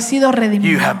redeemed. tú has sido You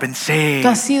redimido, have been saved. tú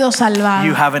has sido salvado,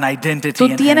 You have an identity tú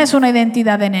in tienes Him. una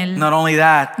identidad en Él. Not only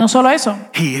that, No solo eso,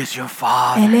 He is your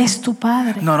Father. Él es tu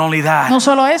Padre. Not only that, No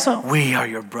solo eso, we are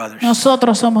your brothers.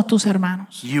 nosotros somos tus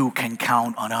hermanos. You can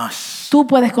count on us. Tú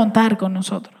puedes contar con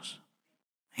nosotros.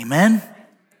 Amen?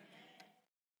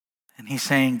 And He's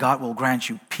saying God will grant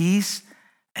you peace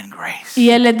and grace. Y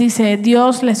Él les dice,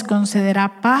 Dios les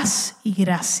concederá paz y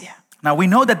gracia. Now we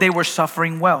know that they were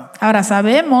suffering well. Ahora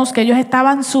sabemos que ellos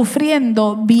estaban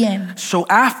sufriendo bien. So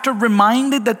after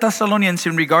reminding the Thessalonians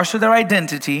in regards to their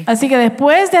identity, Así que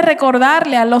después de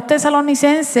recordarle a los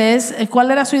tesalonicenses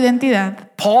cuál era su identidad,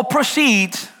 Paul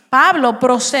proceeds Pablo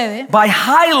procede by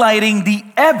highlighting the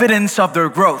evidence of their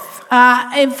growth, a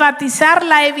enfatizar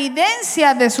la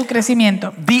evidencia de su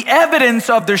crecimiento, the evidence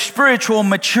of their spiritual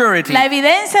maturity. la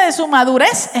evidencia de su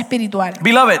madurez espiritual.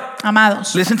 Beloved,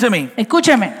 Amados, listen to me.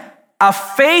 escúcheme. A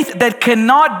faith that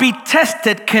cannot be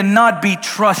tested cannot be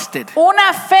trusted.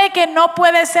 Una fe que no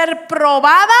puede ser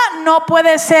probada, no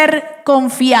puede ser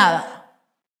confiada.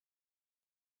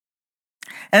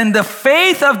 And the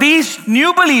faith of these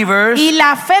new believers Y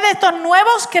la fe de estos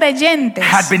nuevos creyentes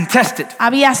had been tested,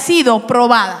 había sido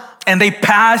probada. and they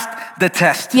passed the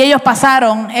test. Y ellos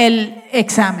pasaron el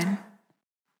examen.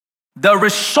 The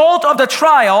result of the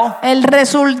trial, El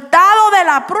resultado de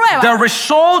la prueba, the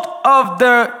result of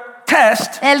the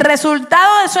test el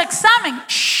resultado de su examen,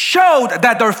 showed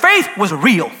that their faith was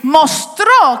real.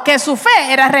 mostró que su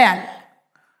fe era real.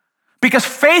 Because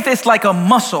faith is like a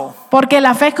muscle. Porque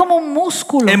la fe es como un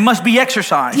músculo. It must be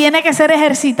exercised Tiene que ser in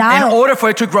ejercitado order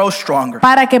for it to grow stronger.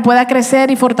 para que pueda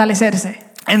crecer y fortalecerse.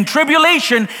 And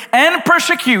tribulation and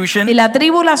persecution, Y la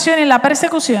tribulación y la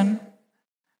persecución,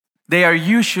 they are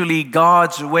usually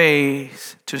God's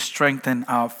ways to strengthen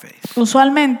our faith.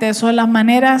 usualmente son las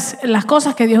maneras, las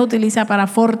cosas que Dios utiliza para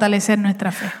fortalecer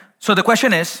nuestra fe. So the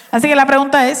question is, Así que la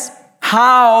pregunta es,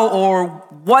 how or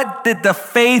what did the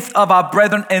faith of our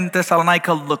brethren in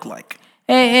Thessalonica look like?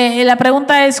 la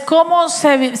pregunta es cómo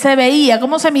se veía,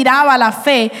 cómo se miraba la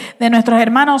fe de nuestros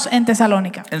hermanos en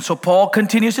Tesalónica. And so Paul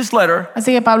continues his letter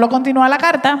Así que Pablo continúa la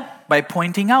carta by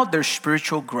pointing out their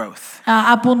spiritual growth.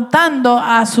 apuntando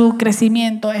a su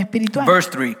crecimiento espiritual. Verse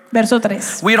 3. Verso 3.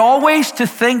 We had always to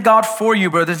thank God for you,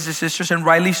 brothers and sisters, and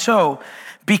rightly so,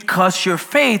 because your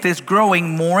faith is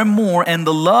growing more and more, and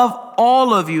the love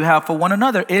all of you have for one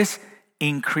another is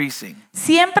increasing.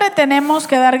 Siempre tenemos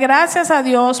que dar gracias a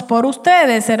Dios por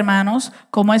ustedes, hermanos,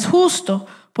 como es justo,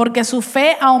 porque su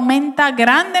fe aumenta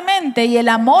grandemente y el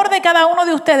amor de cada uno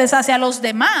de ustedes hacia los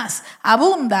demás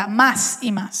abunda más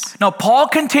y más. Now, Paul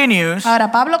continues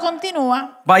Ahora Pablo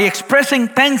continúa by expressing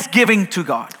thanksgiving to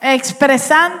God.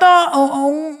 expresando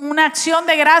una acción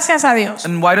de gracias a Dios.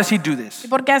 And why does he do this? ¿Y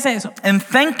por qué hace eso? In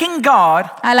thanking God,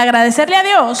 Al agradecerle a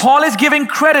Dios, Paul is giving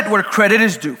credit where credit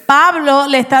is due. Pablo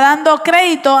le está dando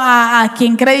crédito a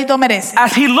quien crédito merece.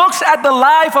 As he looks at the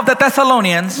life of the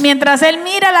Thessalonians, Mientras él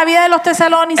mira la vida de los and he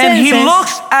tesalonicenses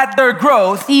looks at their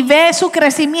growth, y ve su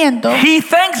crecimiento, he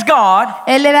thanks God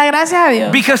él le da gracias a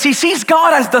Dios because he sees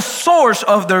God as the source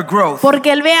of their growth.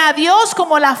 porque él ve a Dios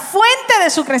como la fuente de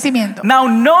su crecimiento. Now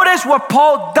notice what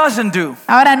Paul doesn't do.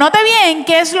 Ahora note bien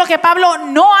qué es lo que Pablo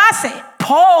no hace.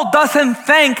 Paul doesn't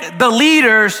thank the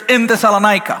leaders in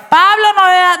Thessalonica. Pablo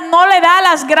no le da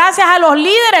las gracias a los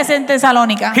líderes en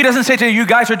Tesalónica. He doesn't say to you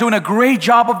guys are doing a great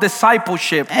job of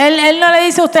discipleship. Él no le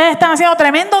dice ustedes están haciendo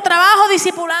tremendo trabajo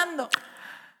discipulando.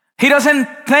 He doesn't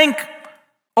thank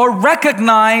or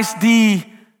recognize the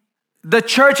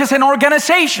church as an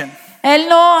organization. Él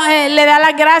no le da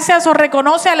las gracias o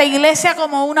reconoce a la iglesia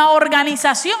como una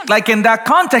organización. Like in that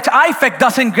context, IFEC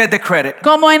doesn't get the credit.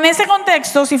 Como en ese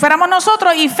contexto, si fuéramos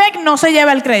nosotros, IFEC no se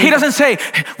lleva el He crédito. doesn't say,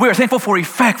 we are thankful for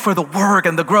IFEC for the work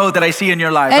and the growth that I see in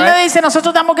your life. Él no Right? dice,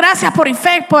 nosotros damos gracias por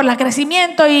IFEC, por el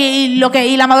crecimiento y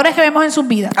la madurez que vemos en sus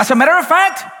vidas. As a matter of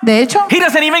fact, De hecho, he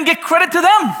doesn't even give credit to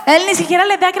them Él ni siquiera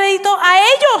les da crédito a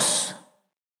ellos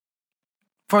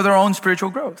for their own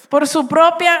spiritual growth. por su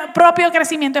propio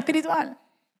crecimiento espiritual.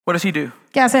 What does he do?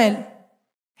 ¿Qué hace Él?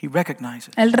 He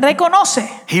recognizes. Él reconoce,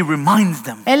 He reminds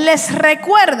them Él les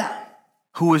recuerda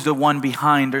who is the one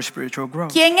behind their spiritual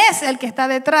growth. quién es el que está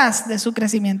detrás de su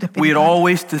crecimiento We are espiritual.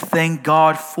 always to thank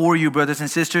God for you, brothers and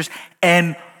sisters,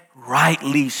 and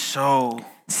rightly so.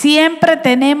 Siempre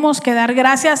tenemos que dar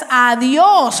gracias a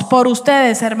Dios por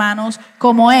ustedes, hermanos,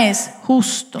 como es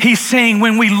justo. He's saying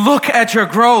when we look at your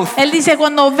growth, Él dice,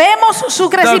 cuando vemos su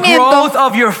the growth crecimiento,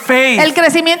 of your faith, el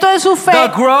crecimiento de su fe, the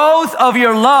growth of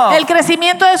your love, el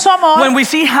crecimiento de su amor, when we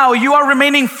see how you are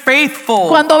remaining faithful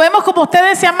cuando vemos como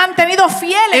ustedes se han mantenido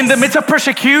fieles in the midst of en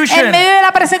persecution, medio de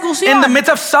la persecución, in the midst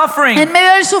of suffering, en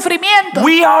medio del sufrimiento,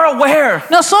 we are aware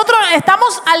nosotros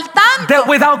estamos al that tanto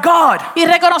without God, y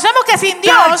reconocemos que sin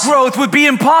that Dios growth would be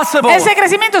impossible. ese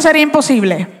crecimiento sería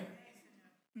imposible.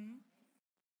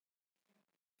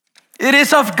 It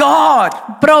is of God.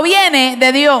 Proviene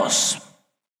de Dios.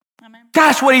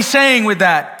 That's what he's saying with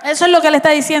that. Eso es lo que le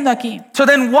está diciendo aquí. So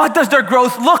then what does their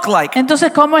growth look like?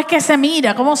 Entonces, ¿cómo es que se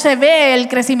mira? ¿Cómo se ve el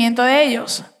crecimiento de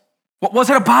ellos? What was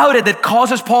it about it that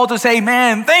causes Paul to say,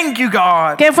 man, thank you,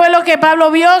 God? ¿Qué fue lo que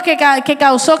Pablo vio que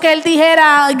causó que él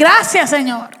dijera, gracias,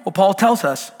 Señor? Well, Paul tells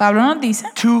us Pablo nos dice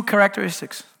two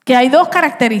characteristics. que hay dos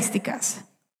características.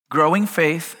 Growing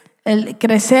faith El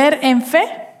crecer en fe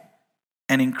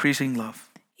and increasing love.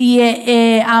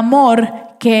 y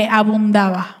amor que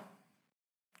abundaba.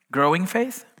 Growing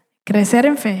faith Crecer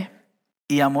en fe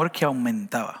y amor que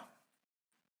aumentaba.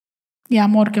 y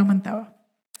amor que aumentaba.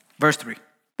 Verse 3.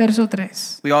 Verso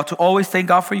 3. We ought to always thank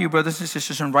God for you, brothers and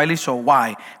sisters, and rightly so.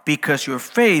 Why? Because your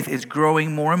faith is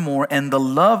growing more and more, and the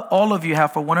love all of you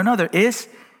have for one another is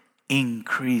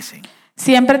increasing.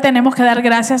 Siempre tenemos que dar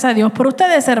gracias a Dios por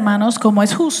ustedes, hermanos, como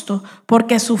es justo,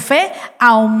 porque su fe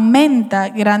aumenta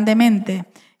grandemente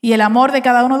y el amor de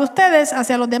cada uno de ustedes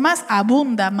hacia los demás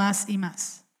abunda más y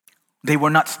más. They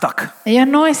were not stuck Ellos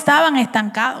no estaban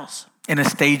estancados in a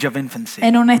stage of infancy.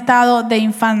 en un estado de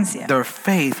infancia. Their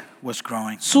faith was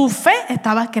growing. Su fe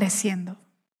estaba creciendo.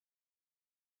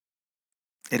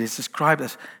 It is described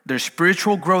as, their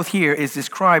spiritual growth here is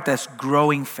described as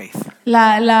growing faith.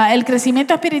 El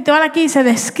crecimiento espiritual aquí se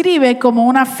describe como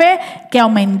una fe que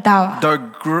aumentaba.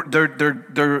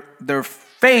 Their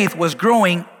faith was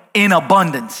growing in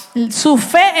abundance. Su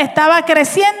fe estaba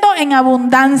creciendo en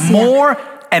abundancia. More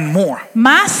and more.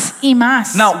 Más y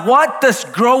más. Now, what does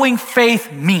growing faith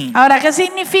mean? Ahora, ¿qué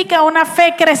significa una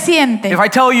fe creciente? If I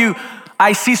tell you,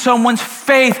 I see someone's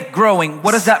faith growing,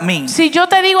 what does that mean? Si yo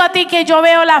te digo a ti que yo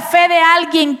veo la fe de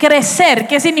alguien crecer,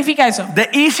 ¿qué significa eso? The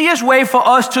easiest way for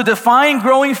us to define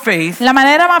growing faith La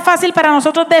manera más fácil para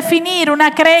nosotros definir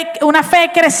una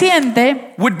fe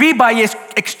creciente would be by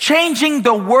exchanging the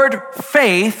word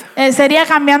faith sería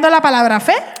cambiando la palabra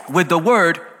fe with the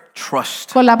word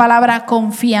trust. por la palabra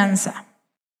confianza.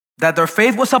 That their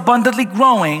faith was abundantly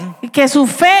growing Que su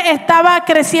fe estaba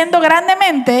creciendo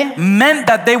grandemente meant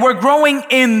that they were growing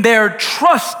in their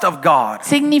trust of God.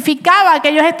 significaba que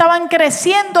ellos estaban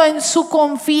creciendo en su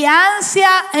confianza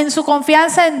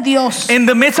en Dios. In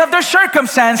the midst of their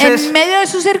circumstances, En medio de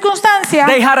sus circunstancias,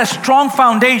 they had a strong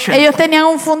foundation. ellos tenían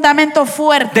un fundamento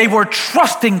fuerte. They were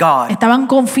trusting God Estaban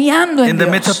confiando en in the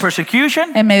midst of Dios persecution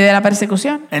en medio de la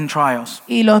persecución and trials.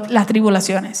 y las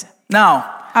tribulaciones. Now,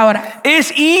 Ahora,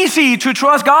 it's easy to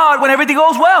trust God when everything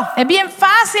goes well. es bien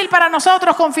fácil para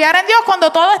nosotros confiar en Dios cuando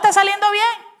todo está saliendo bien.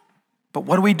 But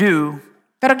what do we do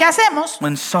Pero ¿qué hacemos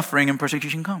when suffering and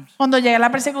persecution comes? cuando llega la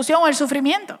persecución o el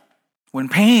sufrimiento? When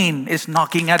pain is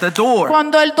knocking at the door?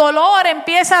 Cuando el dolor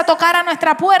empieza a tocar a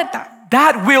nuestra puerta.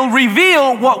 That will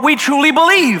reveal what we truly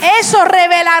believe. Eso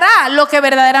revelará lo que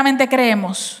verdaderamente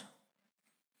creemos.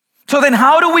 So then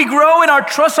how do we grow in our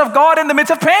trust of God in the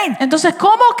midst of pain? Entonces,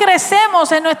 ¿cómo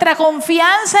crecemos en nuestra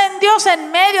confianza en Dios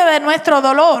en medio de nuestro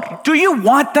dolor? Do you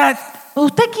want that?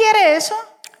 ¿Usted quiere eso?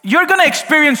 You're going to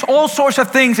experience all sorts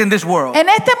of things in this world. En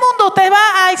este mundo usted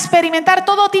va a experimentar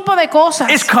todo tipo de cosas.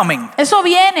 It's coming. Eso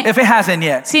viene. If it hasn't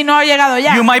yet. Si no ha llegado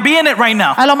ya. You might be in it right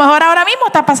now. A lo mejor ahora mismo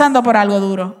está pasando por algo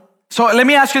duro. So let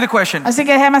me ask you the question. Así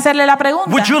que déjeme hacerle la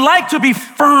pregunta. Would you like to be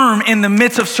firm in the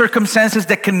midst of circumstances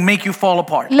that can make you fall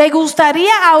apart? ¿Le gustaría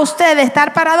a usted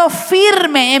estar parado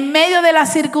firme en medio de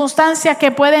las circunstancias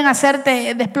que pueden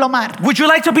hacerte desplomar? Would you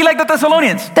like to be like the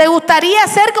Thessalonians? ¿Te gustaría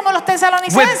ser como los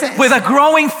tesalonicenses? With a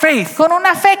growing faith. Con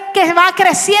una fe que va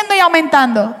creciendo y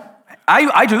aumentando.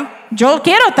 I do. Yo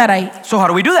quiero estar ahí. So how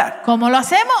do we do that? ¿Cómo lo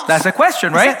hacemos? That's the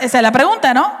question, right? Esa es la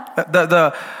pregunta, ¿no?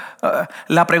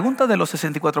 La pregunta de los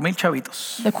 64,000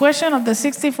 chavitos. The question of the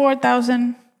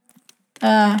 64,000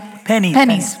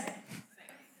 pennies.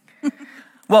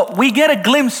 Well, we get a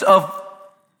glimpse of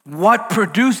what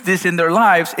produced this in their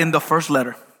lives in the first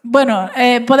letter. Bueno,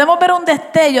 podemos ver un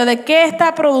destello de qué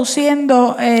está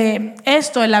produciendo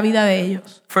esto en la vida de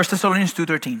ellos. 1 Thessalonians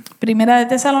 2:13. Primera de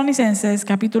Tesalonicenses,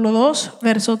 capítulo 2,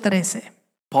 verso 13.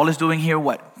 Paul is doing here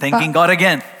what? Thanking God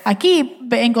again. Aquí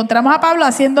encontramos a Pablo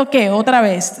haciendo ¿qué? Otra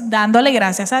vez, dándole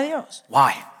gracias a Dios.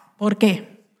 Why? ¿Por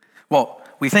qué? Well,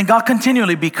 we thank God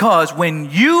continually because when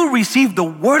you receive the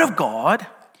word of God,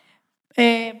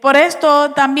 por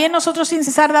esto también nosotros sin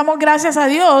cesar damos gracias a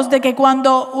Dios de que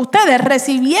cuando ustedes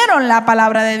recibieron la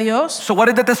palabra de Dios. So what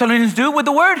did the Thessalonians do with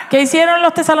the word? ¿Qué hicieron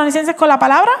los tesalonicenses con la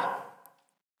palabra?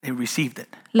 They received it.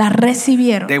 La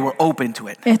recibieron. They were open to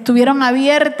it. Estuvieron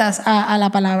abiertas a la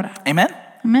palabra. Amen?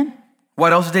 Amén.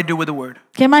 What else did they do with the word?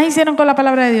 ¿Qué más hicieron con la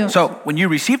palabra de Dios? So when you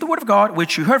received the word of God,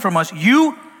 which you heard from us,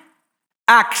 you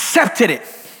accepted it.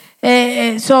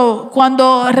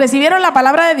 Cuando recibieron la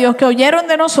palabra de Dios que oyeron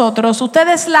de nosotros,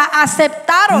 ustedes la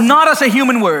aceptaron. Not as a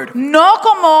human word, No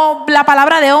como la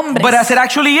palabra de hombres, but as it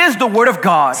actually is the word of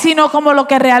God. sino como lo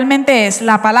que realmente es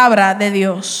la palabra de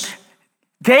Dios.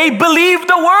 They believed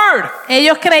the word.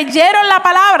 Ellos creyeron la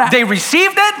palabra, They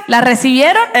received it, la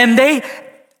recibieron and they,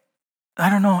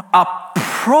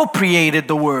 appropriated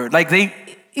the word. Like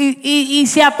y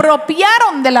se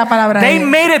apropiaron de la palabra de they Dios.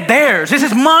 made it theirs. This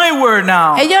is my word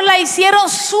now. Ellos la hicieron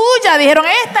suya, dijeron,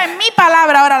 esta es mi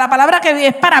palabra, ahora la palabra que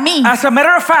es para mí. As a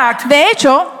matter of fact, De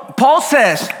hecho, Paul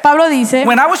says, Pablo dice,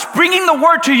 when I was bringing the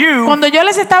word to you, cuando yo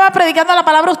les estaba predicando la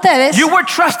palabra a ustedes, you were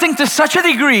trusting to such a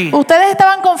degree ustedes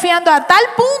estaban confiando a tal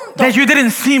punto that you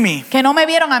didn't see me. que no me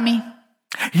vieron a mí.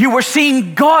 You were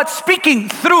seeing God speaking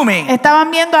through me. Estaban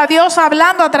viendo a Dios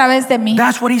hablando a través de mí.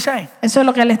 That's what he's saying. Eso es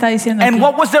lo que él está diciendo And aquí.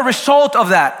 what was the result of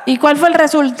that? ¿Y cuál fue el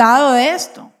resultado de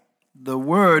esto? The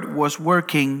word was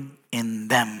working in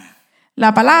them.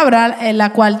 La palabra, en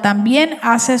la cual también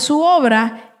hace su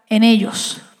obra en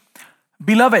ellos.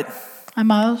 Beloved,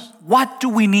 Amados, what do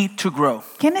we need to grow?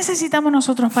 ¿qué necesitamos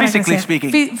nosotros para Physically crecer?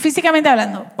 speaking. Físicamente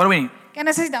hablando, What do we need? ¿qué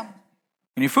necesitamos?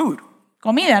 You need food,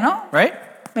 Comida, ¿no? right?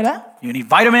 ¿Verdad? You need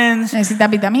vitamins. Necesitas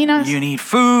vitaminas, You need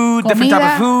food, different type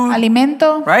comida, of food,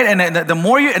 alimento. right? And the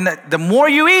more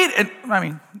you eat,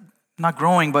 not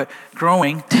growing, but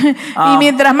growing. Y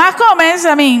mientras más comes,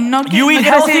 no You eat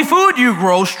quiero healthy decir, food, you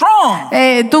grow strong.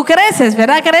 tú creces,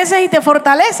 ¿verdad? Creces y te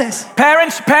fortaleces.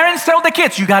 Parents tell the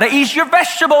kids, you gotta eat your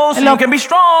vegetables so you can be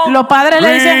strong. Los padres le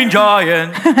Green dicen,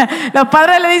 giant. los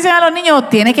padres le dicen a los niños,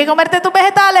 tienes que comerte tus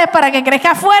vegetales para que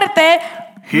crezcas fuerte.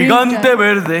 Gigante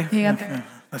verde. Gigante.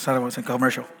 That's not what's in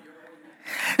commercial.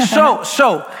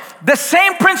 So the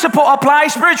same principle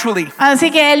applies spiritually. Así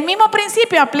que el mismo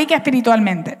principio aplica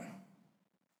espiritualmente.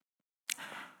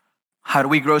 How do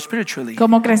we grow spiritually?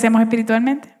 ¿Cómo crecemos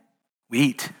espiritualmente? We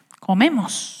eat.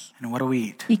 Comemos. And what do we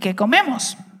eat? ¿Y qué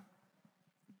comemos?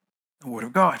 The word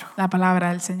of God. La palabra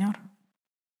del Señor.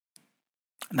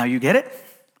 Now you get it?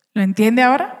 ¿Lo entiende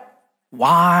ahora?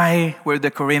 Why were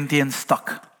the Corinthians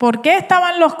stuck? ¿Por qué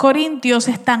estaban los corintios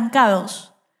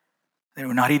estancados? They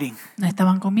were not eating. No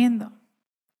estaban comiendo.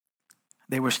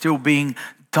 They were still being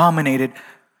dominated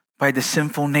by the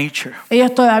sinful nature.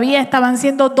 Ellos todavía estaban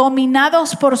siendo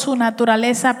dominados por su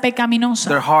naturaleza pecaminosa.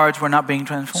 Their hearts were not being Sus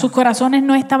transformed. corazones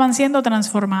no estaban siendo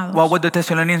transformados. What were the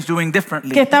Thessalonians doing ¿Qué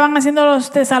differently? estaban haciendo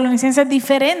los tesalonicenses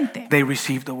diferente? They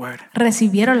received the word.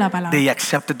 Recibieron la palabra. They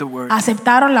accepted the word.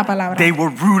 Aceptaron la palabra. They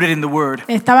were rooted in the word.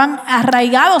 Estaban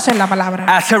arraigados en la palabra.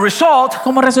 As a result,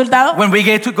 Como resultado, when we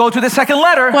get to go to the second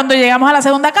letter, cuando llegamos a la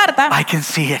segunda carta, I can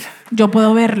see it. yo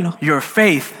puedo verlo. Your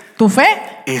faith Tu fe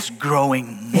is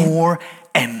growing more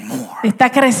and more.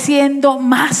 está creciendo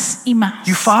más y más.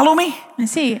 You follow me? ¿Me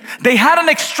sigue? They had an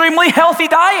extremely healthy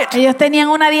diet. Ellos tenían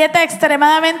una dieta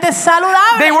extremadamente They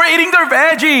saludable. were eating their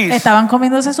veggies Estaban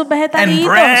comiéndose sus vegetalitos And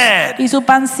bread y su and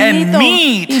pancito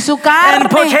meat y su and carne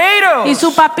potatoes. y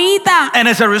su papita. and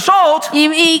as a result,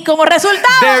 Y como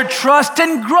resultado, their trust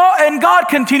in God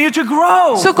continued to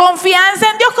grow. su confianza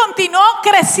en Dios continuó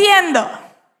creciendo.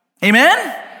 Amen?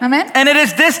 Amén. And it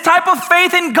is this type of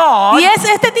faith in God Y es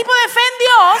este tipo de fe en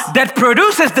Dios that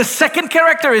produces the second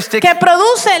characteristic. que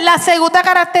produce la segunda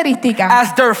característica.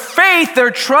 As their faith,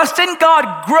 their trust in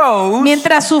God grows,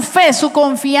 Mientras su fe, su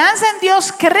confianza en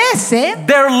Dios crece,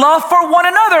 their love for one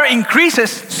another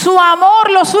increases. su amor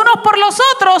los unos por los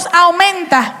otros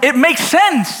aumenta. It makes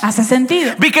sense. Hace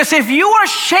sentido. Because if you are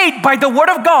shaped by the Word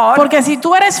of God, Porque si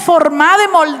tú eres formado y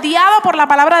moldeado por la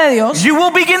palabra de Dios, you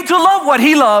will begin to love what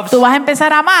He loves. tú vas a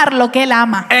empezar a amar lo que Él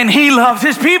ama. And He loves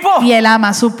His people. Y Él ama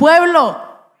a su pueblo.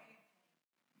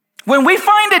 When we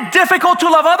find it difficult to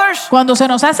love others, Cuando se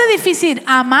nos hace difícil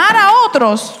amar a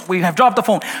otros, we have dropped the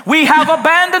phone. We have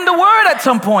abandoned the Word at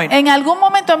some point. en algún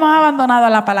momento hemos abandonado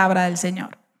la palabra del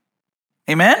Señor.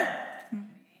 Amen?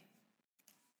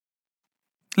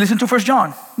 Listen to 1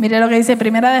 John. Mire lo que dice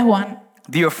Primera de Juan.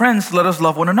 Dear friends, let us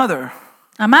love one another.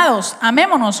 Amados,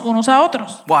 amémonos unos a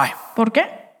otros. Why? ¿Por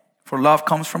qué? For love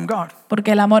comes from God.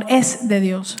 Porque el amor es de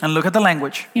Dios. And look at the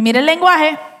language. Y mire el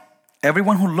lenguaje.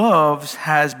 Everyone who loves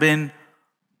has been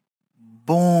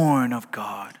born of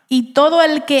God. Y todo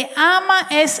el que ama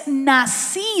es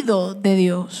nacido de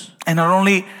Dios. And not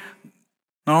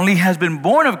only has been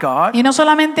born of God, Y no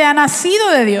solamente ha nacido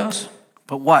de Dios,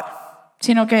 but what?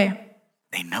 sino que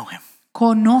They know Him.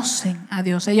 conocen a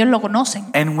Dios. Ellos lo conocen.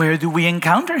 And where do we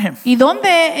encounter Him? ¿Y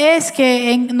dónde es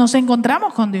que nos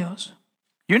encontramos con Dios?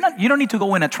 You don't need to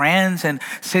go in a trance and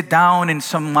sit down in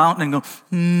some mountain and go,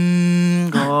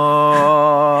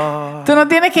 God. Tú no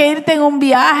tienes que irte en un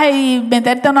viaje y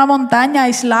meterte en una montaña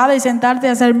aislada y sentarte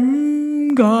a hacer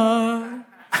God.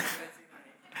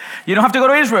 You don't have to go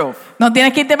to Israel. No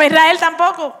tienes que irte para Israel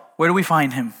tampoco. Where do we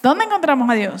find Him? ¿Dónde encontramos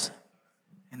a Dios?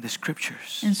 In the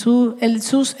scriptures. En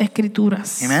sus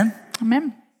escrituras. Amen?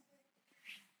 Amén.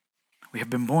 We have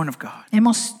been born of God.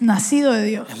 Hemos nacido de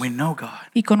Dios And we know God.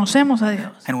 y conocemos a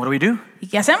Dios. And what do? ¿Y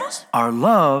qué hacemos? Our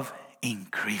love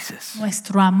increases.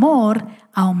 Nuestro amor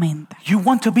aumenta. You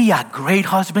want to be a great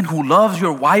husband who loves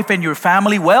your wife and your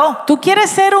family well? ¿Tú quieres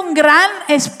ser un gran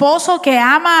esposo que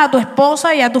ama a tu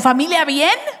esposa y a tu familia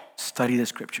bien? Study the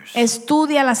scriptures.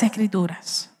 Estudia las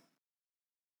escrituras.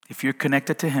 If you're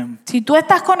connected to Him, Si tú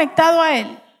estás conectado a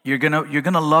Él, you're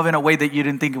gonna love in a way that you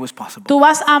didn't think it was possible. tú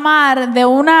vas a amar de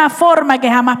una forma que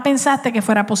jamás pensaste que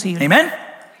fuera posible. Amen?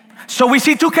 So we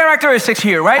see two characteristics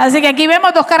here, right? Así que aquí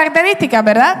vemos dos características,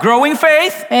 ¿verdad? Growing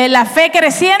faith La fe and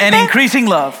creciente increasing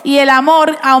love. y el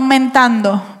amor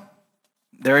aumentando.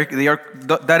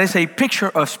 That is a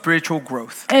picture of spiritual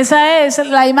growth. Esa es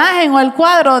la imagen o el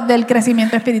cuadro del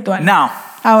crecimiento espiritual. Now,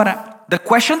 Ahora, the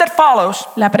question that follows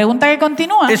la pregunta que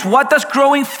continúa is, what does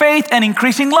growing faith and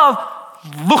increasing love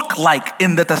look like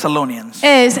in the Thessalonians?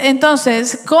 es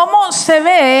entonces cómo se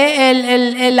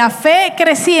ve la fe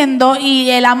creciendo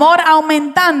y el amor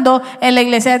aumentando en la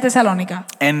iglesia de Tesalónica.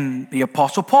 And the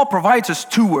Apostle Paul provides us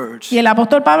two words: Y el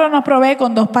apóstol Pablo nos provee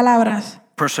con dos palabras: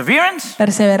 perseverance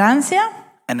perseverancia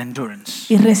and endurance.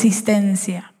 y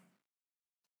resistencia.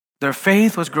 Their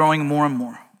faith was growing more and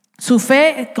more, Su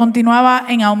fe continuaba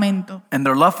en aumento and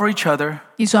their love for each other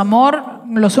y su amor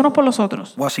los unos por los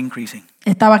otros was increasing.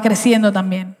 estaba creciendo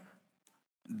también.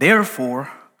 Therefore,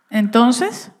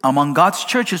 Entonces, among God's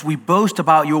churches, we boast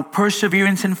about your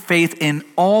perseverance and faith in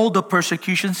all the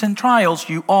persecutions and trials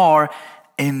you are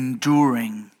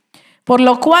enduring. por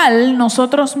lo cual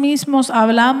nosotros mismos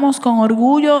hablamos con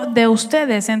orgullo de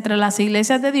ustedes entre las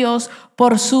iglesias de Dios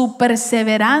por su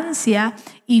perseverancia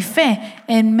y fe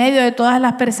en medio de todas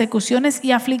las persecuciones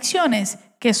y aflicciones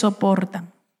que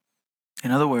soportan.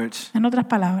 In other words, En otras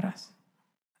palabras,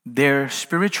 their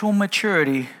spiritual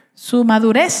maturity su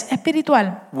madurez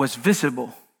espiritual was visible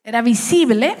era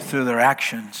visible through their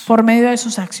actions. por medio de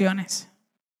sus acciones.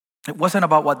 It wasn't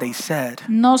about what they said.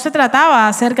 No se trataba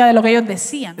acerca de lo que ellos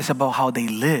decían, It's about how they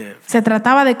lived. se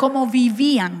trataba de cómo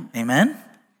vivían. Amen?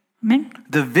 Amén.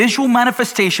 The visual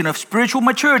manifestation of spiritual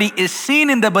maturity is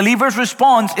seen in the believer's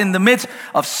response in the midst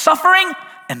of suffering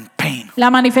and pain.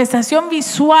 La manifestación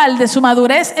visual de su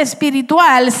madurez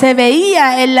espiritual se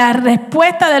veía en la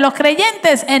respuesta de los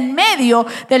creyentes en medio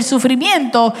del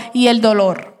sufrimiento y el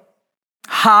dolor.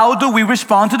 How do we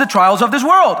respond to the trials of this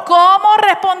world? ¿Cómo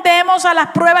respondemos a las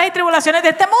pruebas y tribulaciones de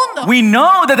este mundo? We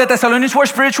know that the Thessalonians were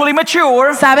spiritually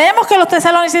mature Sabemos que los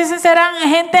tesalonicenses eran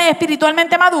gente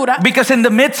espiritualmente madura because in the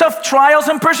midst of trials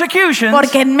and persecutions,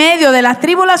 porque en medio de las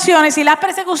tribulaciones y las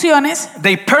persecuciones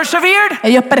they persevered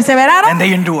ellos perseveraron and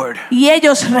they endured. y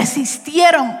ellos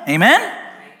resistieron. Amen?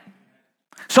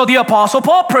 So the Apostle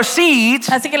Paul proceeds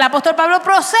Así que el apóstol Pablo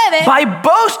procede by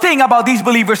boasting about these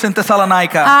believers in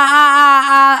Thessalonica.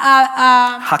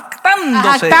 a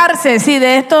Jactándose. jactarse, sí,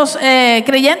 de estos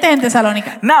creyentes en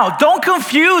Tesalónica. Now, don't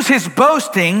confuse his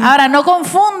boasting Ahora, no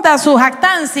confunda su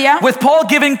jactancia with Paul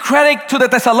giving credit to the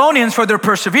Thessalonians for their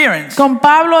perseverance. con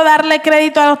Pablo darle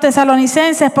crédito a los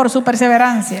tesalonicenses por su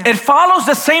perseverancia. It follows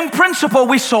the same principle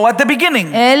we saw at the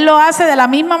beginning. Él lo hace de la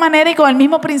misma manera y con el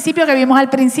mismo principio que vimos al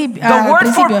principio.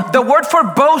 The word for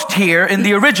boast here in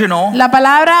the original La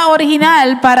palabra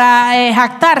original para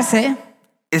jactarse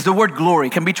is the word glory.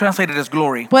 Can be translated as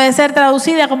glory. puede ser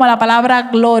traducida como la palabra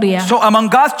gloria. So among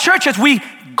God's churches, we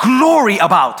glory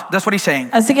about. That's what he's saying.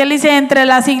 Así que él dice, entre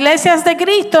las iglesias de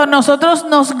Cristo nosotros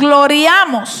nos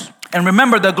gloriamos. And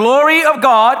remember, the glory of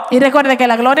God Y recuerde que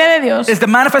la gloria de Dios is the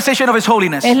manifestation of his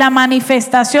holiness. es la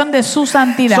manifestación de su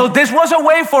santidad. So this was a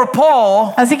way for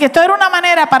Paul Así que esto era una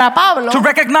manera para Pablo, to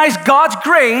recognize God's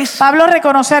grace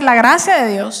reconocer la gracia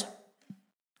de Dios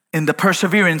in the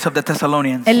perseverance of the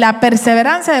Thessalonians. en la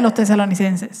perseverancia de los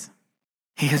tesalonicenses.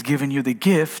 He has given you the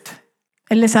gift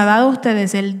Él les ha dado a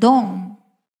ustedes el don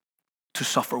to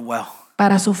suffer well.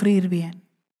 para sufrir bien.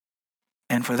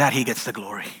 And for that he gets the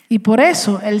glory. Y por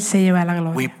eso Él se lleva la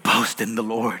gloria. We boast in the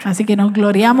Lord Así que nos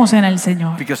gloriamos en el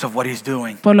Señor because of what he's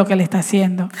doing. por lo que Él está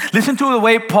haciendo. Listen to the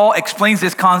way Paul explains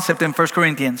this concept in 1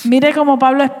 Corinthians. Mire cómo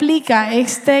Pablo explica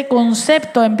este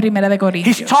concepto en Primera de He's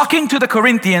Corintios. talking to the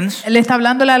Corinthians Él está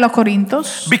hablándole a los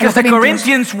corintios. because the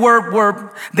Corinthians were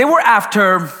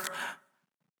after,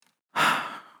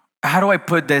 how do I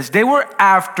put this? They were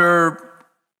after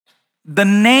the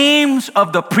names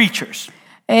of the preachers.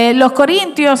 Los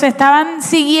corintios estaban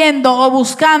siguiendo o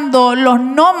buscando los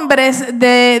nombres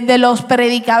de los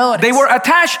predicadores. They were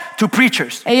attached to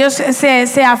preachers. Ellos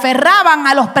se aferraban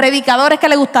a los predicadores que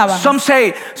les gustaban. Some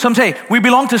say, we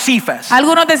belong to Cephas.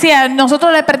 Algunos decían,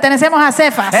 nosotros le pertenecemos a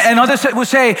Cefas. And others would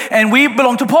say, and we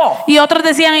belong to Paul. Y otros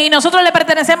decían, y nosotros le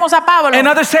pertenecemos a Pablo. And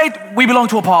others say, we belong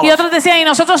to Y Apollos. otros decían, y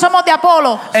nosotros somos de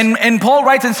Apolo. And Paul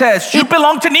writes and says, you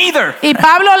belong to neither. Y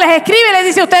Pablo les escribe y les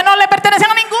dice, ustedes no le pertenecen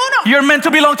a ninguno. You're meant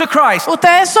to belong to Christ.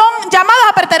 Ustedes son llamados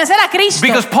a pertenecer a Cristo.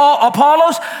 Because Paul,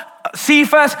 Apollos,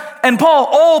 Cephas, and Paul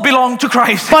all belong to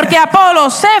Christ. Porque Apolo,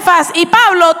 Cefas y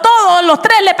Pablo, todos los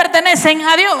tres le pertenecen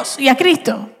a Dios y a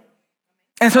Cristo.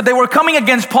 And so they were coming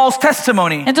against Paul's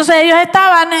testimony. Entonces ellos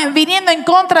estaban viniendo en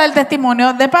contra del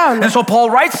testimonio de Pablo. And so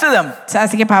Paul writes to them.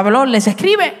 Así que Pablo les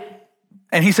escribe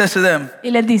And he says to them, y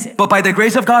les dice, but by the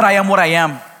grace of God, I am what I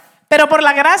am. pero por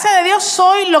la gracia de Dios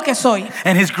soy lo que soy.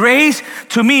 And his grace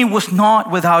to me was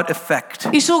not without effect.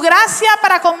 Y su gracia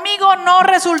para conmigo no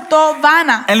resultó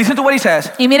vana. And listen to what he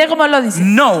says. Y mire cómo él lo dice.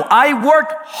 No, I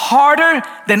worked harder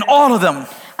than all of them.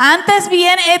 Antes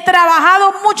bien he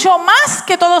trabajado mucho más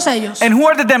que todos ellos. And who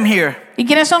are the them here? ¿Y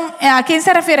quiénes son? ¿A quién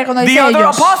se refiere cuando dice The other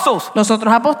ellos? apostles. Los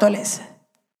otros apóstoles.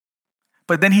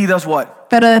 But then he does what?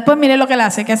 Pero después mire lo que él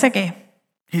hace. ¿Qué hace qué?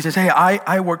 He says, hey,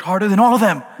 I worked harder than all of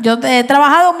them. Yo he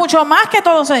trabajado mucho más que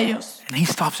todos ellos. And he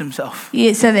stops himself.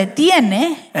 Y se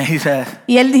detiene And he says,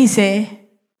 y él dice,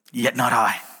 yet not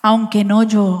I, aunque no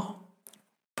yo,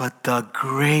 but the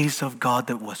grace of God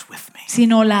that was with me.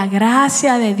 sino la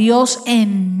gracia de Dios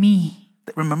en mí.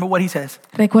 Remember what he says?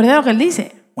 Recuerda lo que él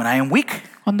dice. When I am weak,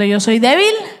 Cuando yo soy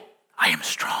débil, I am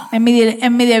strong. en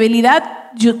mi debilidad,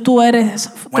 tú eres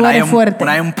fuerte.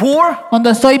 When I am poor, Cuando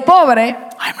estoy pobre,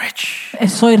 I'm rich.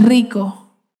 soy rico.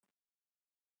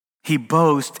 He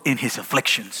boasts in his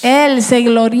afflictions Él se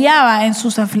gloriaba en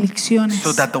sus aflicciones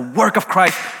so that the work of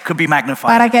Christ could be magnified.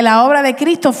 para que la obra de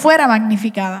Cristo fuera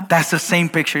magnificada. That's the same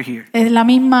picture here. Es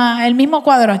el mismo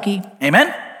cuadro aquí. Amen?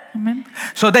 Amén.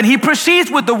 So then he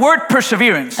proceeds with the word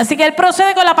perseverance. Así que él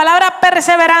procede con la palabra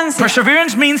perseverancia.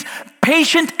 Perseverance means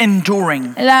patient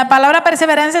enduring. La palabra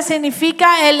perseverancia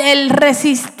significa el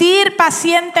resistir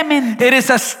pacientemente. It is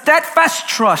a steadfast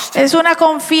trust. Es una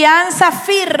confianza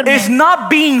firme. It's not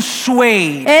being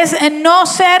swayed. Es no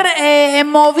ser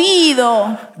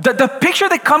movido. The picture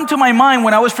that come to my mind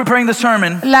when I was preparing the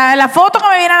sermon La foto que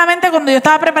me viene a la mente cuando yo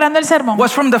estaba preparando el sermón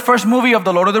was from the first movie of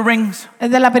The Lord of the Rings. es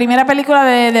de la primera película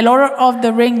de The Lord of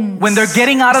the Rings. When they're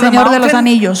getting out of the Señor de los mountain.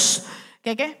 Anillos.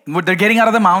 ¿Qué? When they're getting out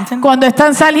of the mountain Cuando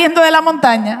están saliendo de la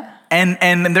montaña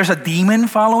and there's a demon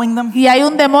following them. y hay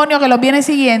un demonio que los viene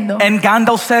siguiendo. And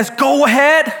Gandalf says, go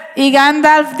ahead. Y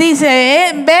Gandalf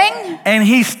dice, ven. And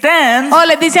he stands. O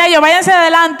les dice a ellos, váyanse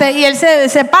adelante. Y él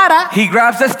se para, He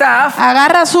grabs the staff.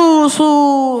 agarra su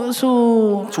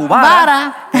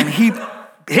vara And he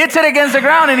hits it against the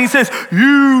ground and he says,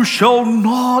 you shall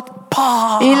not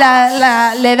pass. y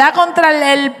le da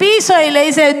contra el piso y le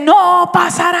dice, no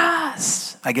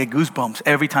pasarás. I get goosebumps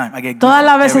every time. Todas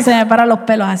las veces se me paran los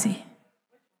pelos así.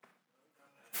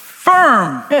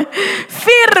 firm,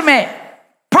 firme,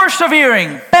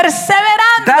 persevering. perseverando.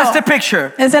 That's the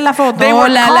picture. Esa es la foto, They o were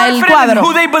el confident in cuadro.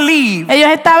 who they believed Ellos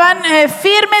estaban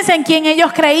firmes en quien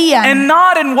ellos creían and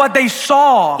not in what they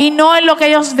saw. y no en lo que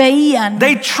ellos veían.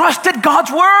 They trusted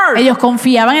God's word. Ellos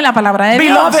confiaban en la palabra de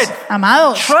Dios. Beloved,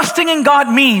 Amados, trusting in God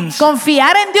means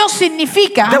confiar en Dios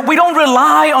significa that we don't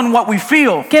rely on what we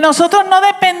feel. que nosotros no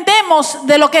dependemos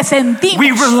de lo que sentimos.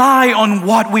 We rely on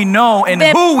what we know and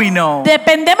who we know.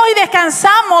 Dependemos y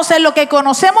descansamos en lo que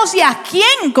conocemos y a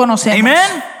quién conocemos.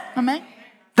 Amen? Amén.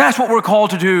 That's what we're called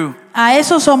to do. A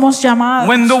eso somos llamados.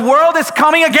 When the world is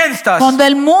coming against us, Cuando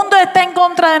el mundo está en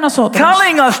contra de nosotros,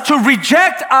 telling us to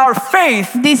reject our faith,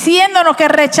 diciéndonos que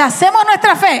rechacemos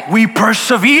nuestra fe, we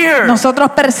persevere.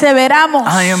 nosotros perseveramos.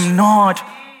 I am not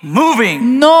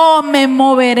moving. No me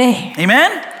moveré. Amen?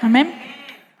 Amén.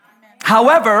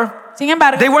 However, Sin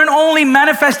embargo, they weren't only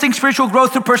manifesting spiritual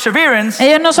growth through perseverance,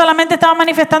 ellos no solamente estaban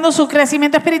manifestando su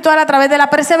crecimiento espiritual a través de la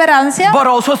perseverancia, but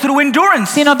also through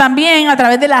endurance. sino también a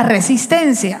través de la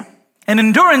resistencia. And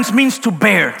endurance means to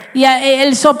bear, Y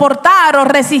el soportar o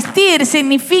resistir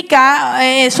significa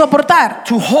soportar,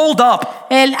 to hold up.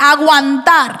 el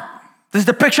aguantar. This is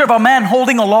the picture of a man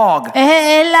holding a log.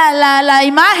 Es la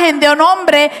imagen de un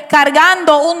hombre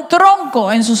cargando un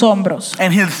tronco en sus hombros.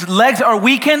 And his legs are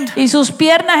weakened, Y sus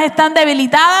piernas están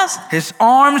debilitadas, his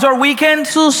arms are weakened,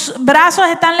 sus brazos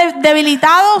están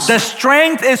debilitados, the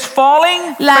strength is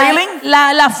failing,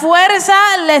 la fuerza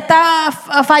le está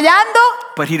fallando,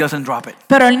 but he doesn't drop it.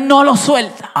 pero él no lo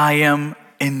suelta. I am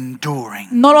enduring.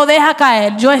 No lo deja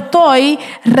caer. Yo estoy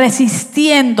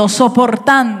resistiendo,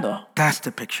 soportando. That's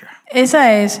the picture.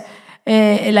 Esa es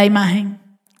la imagen.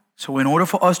 So in order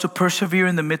for us to persevere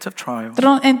in the midst of trials,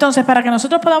 Entonces, para que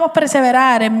nosotros podamos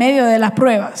perseverar en medio de las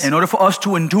pruebas, in order for us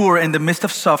to endure in the midst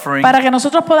of suffering, para que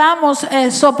nosotros podamos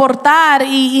soportar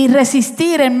y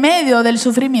resistir en medio del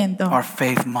sufrimiento, our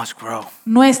faith must grow.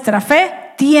 nuestra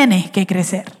fe tiene que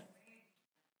crecer.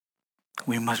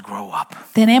 We must grow up.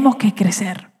 Tenemos que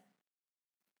crecer.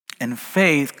 And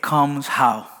faith comes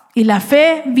how? Y la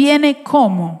fe viene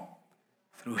como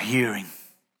Through hearing.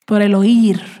 por el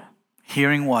oír.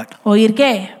 Hearing what? ¿Oír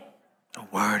qué? The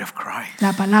word of Christ.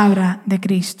 La palabra de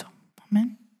Cristo.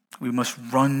 Amén. We must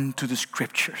run to the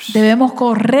scriptures. Debemos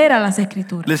correr a las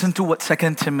escrituras. Listen to what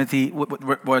 2 Timothy,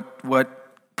 what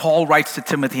Paul writes to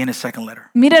Timothy in his second letter.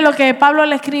 Mire lo que Pablo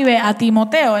le escribe a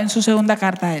Timoteo en su segunda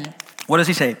carta a él. What does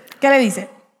he say? ¿Qué le dice?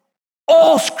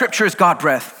 All scripture is God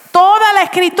breath. Toda la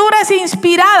escritura es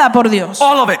inspirada por Dios.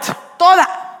 All of it. Toda.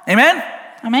 Amen?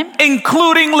 Amén.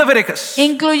 Including Leviticus.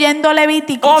 Incluyendo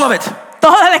Levíticos. All of it.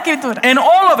 Toda la escritura. And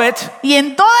all of it, Y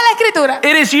en toda la escritura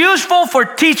it is useful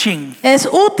for teaching, es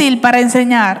útil para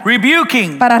enseñar,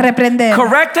 rebuking, para reprender,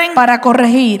 correcting, para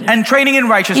corregir and training in y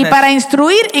righteousness. para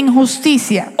instruir en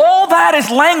justicia. All that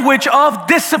is language of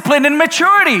discipline and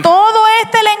maturity. Todo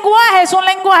este lenguaje es un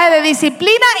lenguaje de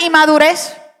disciplina y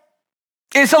madurez.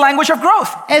 It's a language of growth.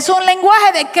 Es un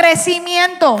lenguaje de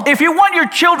crecimiento. If you want your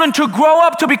children to grow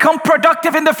up to become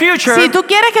productive in the future, Si tú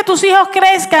quieres que tus hijos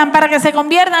crezcan para que se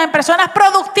conviertan en personas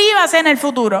productivas en el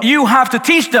futuro, you have to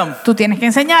teach them. tú tienes que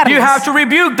enseñarles. You have to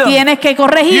rebuke them. Tienes que You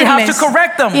have corregirles to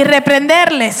correct them. y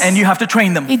reprenderles. And you have to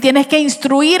train them. Y tienes que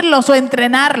instruirlos o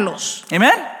entrenarlos.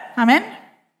 Amen? Amén.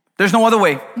 There's no other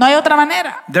way. No hay otra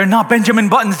manera. They're not Benjamin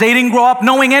Buttons. They didn't grow up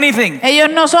knowing anything. Ellos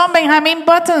no son Benjamin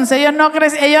Buttons. Ellos no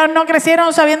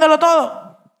crecieron sabiéndolo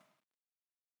todo.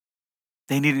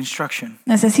 They need instruction.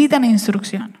 Necesitan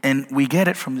instrucción. And we get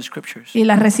it from the scriptures. Y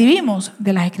las recibimos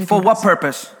de las For what escrituras.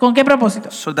 purpose? ¿Con qué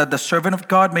propósito? So that the servant of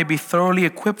God may be thoroughly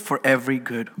equipped for every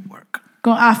good work.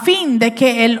 A fin de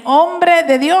que el hombre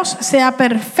de Dios sea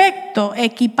perfecto,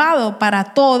 equipado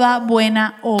para toda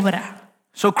buena obra.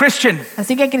 So Christian,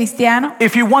 Así que cristiano,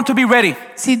 if you want to be ready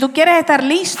si tú quieres estar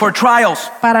listo for trials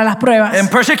para las pruebas, and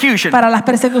persecution, para las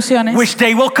persecuciones, which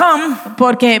they will come,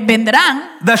 porque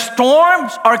vendrán, the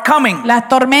storms are coming. las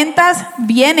tormentas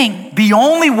vienen. The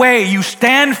only way you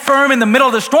stand firm in the middle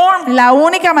of the storm, La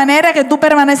única manera que tú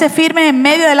permaneces firme en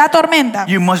medio de la tormenta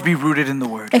you must be rooted in the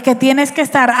word. es que tienes que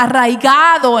estar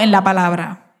arraigado en la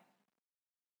palabra.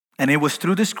 And it was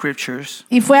through the scriptures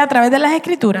Y fue a través de las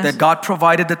escrituras that God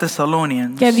provided the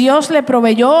Thessalonians que Dios le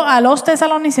proveyó a los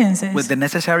tesalonicenses with the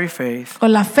necessary faith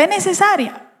con la fe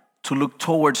necesaria to look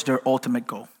towards their ultimate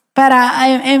goal. para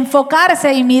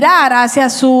enfocarse y mirar hacia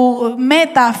su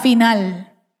meta final.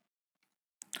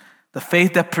 The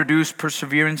faith that produced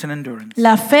perseverance and endurance.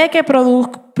 La fe que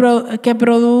produjo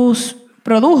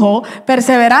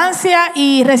perseverancia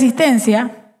y resistencia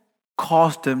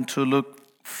Caused them to look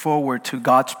forward to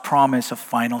God's promise of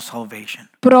final salvation.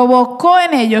 Provocó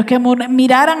en ellos que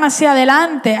miraran hacia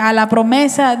adelante a la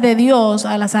promesa de Dios,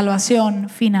 a la salvación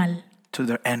final, To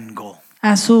their end goal.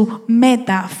 a su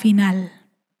meta final.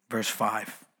 Verse 5.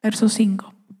 Verso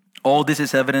 5. All this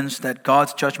is evidence that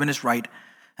God's judgment is right,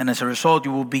 and as a result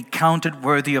you will be counted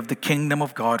worthy of the kingdom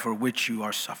of God for which you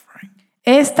are suffering.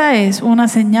 Esta es una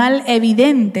señal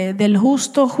evidente del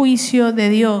justo juicio de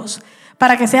Dios,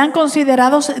 para que sean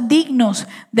considerados dignos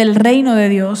del reino de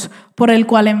Dios, por el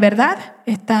cual en verdad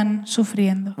están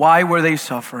sufriendo. Why were they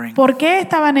suffering? ¿Por qué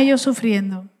estaban ellos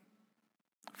sufriendo?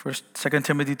 2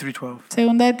 Timothy 3:12.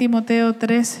 Segunda de Timoteo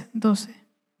 3:12.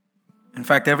 In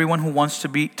fact, everyone who wants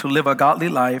to live a godly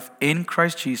life in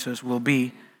Christ Jesus will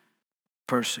be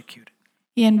persecuted.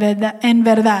 Y en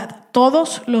verdad,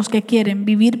 todos los que quieren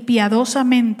vivir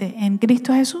piadosamente en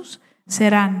Cristo Jesús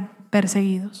serán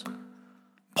perseguidos.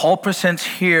 Paul presents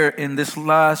here in this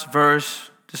last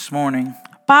verse this morning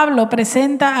Pablo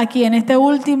presenta aquí en este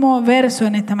último verso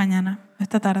en esta mañana,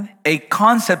 esta tarde, a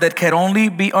concept that can only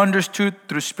be understood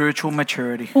through spiritual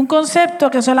maturity. un concepto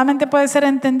que solamente puede ser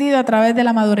entendido a través de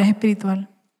la madurez espiritual.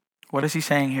 What is he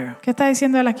saying here? ¿Qué está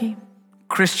diciendo él aquí?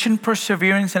 Christian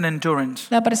perseverance and endurance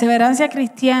La perseverancia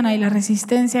cristiana y la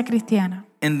resistencia cristiana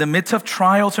in the midst of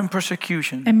trials and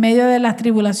persecution en medio de las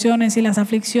tribulaciones y las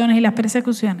aflicciones y las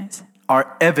persecuciones are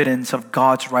evidence of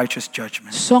God's righteous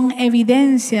judgment. son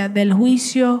evidencia del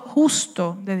juicio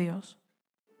justo de Dios.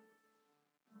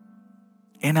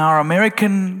 In our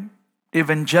American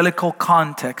evangelical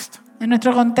context, En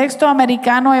nuestro contexto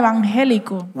americano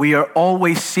evangélico, we are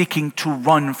always seeking to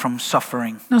run from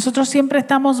suffering. nosotros siempre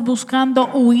estamos buscando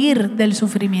huir del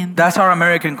sufrimiento. That's our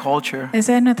American culture.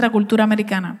 Esa es nuestra cultura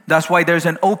americana. That's why there's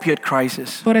an opiate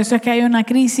crisis. Por eso es que hay una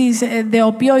crisis de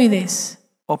opioides.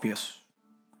 Opiates.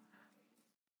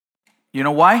 You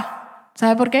know why?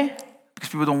 ¿Sabe por qué? Because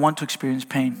people don't want to experience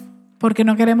pain. Porque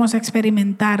no queremos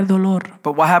experimentar dolor.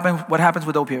 But what happens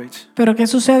with opioids? Pero ¿qué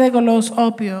sucede con los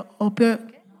opios? Opios.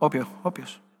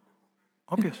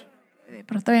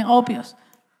 Pero está bien, opios.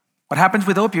 What happens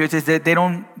with opioids is that they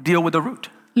don't deal with the root.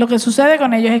 Lo que sucede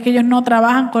con ellos es que ellos no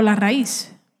trabajan con la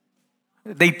raíz.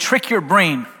 They trick your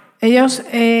brain Ellos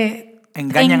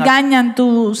Engañan engañan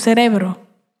tu cerebro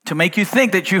to make you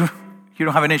think that you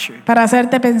don't have an issue. para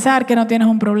hacerte pensar que no tienes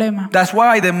un problema. That's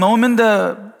why the moment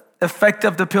the effect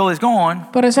of the pill is gone,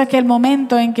 Por eso es que el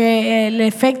momento en que el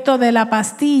efecto de la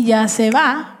pastilla se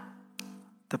va,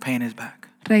 the pain is back.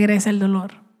 regresa el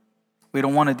dolor. We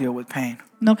don't want to deal with pain.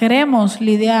 No queremos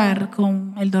lidiar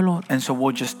con el dolor. And so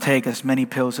we'll just take as many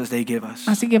pills as they give us.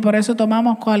 Así que por eso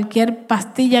tomamos cualquier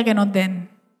pastilla que nos den.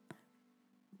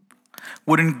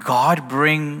 Wouldn't God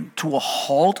bring to a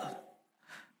halt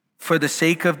for the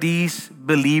sake of these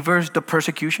believers the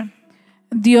persecution?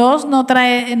 Dios no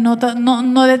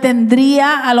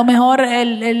detendría a lo mejor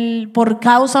por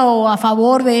causa o a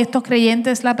favor de estos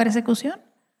creyentes la persecución.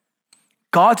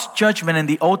 God's judgment in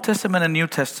the Old Testament and New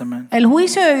Testament El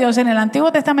juicio de Dios en el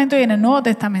Antiguo Testamento y en el Nuevo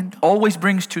Testamento always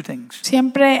brings two things.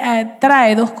 siempre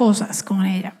trae dos cosas con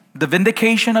ella. The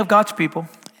vindication of God's people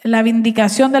La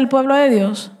vindicación del pueblo de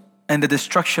Dios and the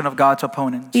destruction of God's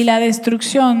opponents. y la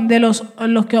destrucción de los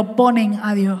que oponen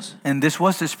a Dios. And this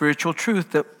was the spiritual truth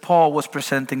that Paul was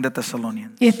presenting the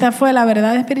Thessalonians. Y esta fue la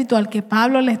verdad espiritual que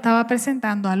Pablo le estaba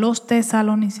presentando a los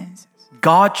tesalonicenses.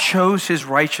 God chose his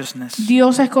righteousness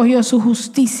Dios escogió su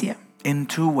justicia in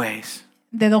two ways.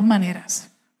 de dos maneras.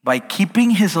 By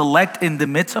keeping his elect in the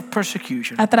midst of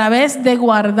persecution, A través de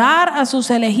guardar a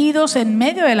sus elegidos en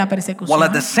medio de la persecución. while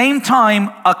at the same time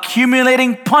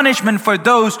accumulating punishment for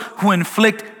those who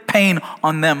inflict pain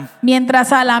on them.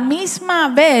 Mientras a la misma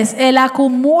vez Él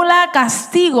acumula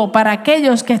castigo para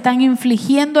aquellos que están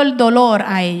infligiendo el dolor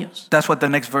a ellos. That's what the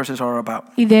next verses are about.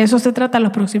 Y de eso se trata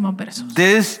los próximos versos.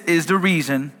 This is the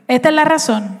reason Esta es la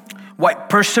razón. why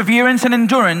perseverance and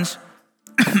endurance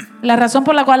La razón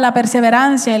por la cual la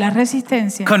perseverancia y la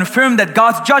resistencia confirm that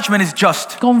God's judgment is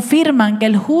just. confirman que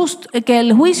el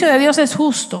juicio de Dios es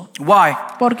justo. Why?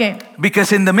 ¿Por qué?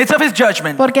 Because in the midst of his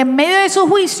judgment Porque en medio de su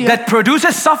juicio that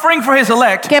produces suffering for his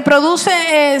elect, que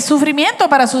produce sufrimiento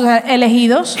para sus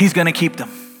elegidos, he's going to keep them.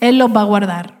 Él los va a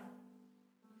guardar.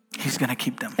 He's going to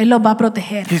keep them. Él los va a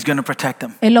proteger. He's going to protect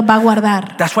them. Él los va a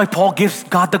guardar. That's why Paul gives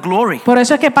God the glory. Por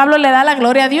eso es que Pablo le da la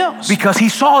gloria a Dios. Because he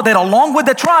saw that along with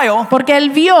the trial, Porque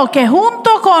él vio que junto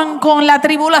con la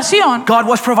tribulación, God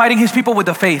was providing his people with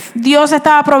the faith Dios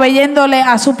estaba proveyéndole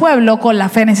a su pueblo con la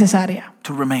fe necesaria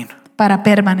to remain. para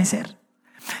permanecer.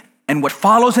 And what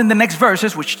follows in the next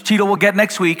verses, which Tito will get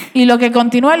next week, Y lo que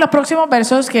continúa en los próximos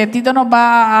versos que Tito nos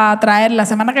va a traer la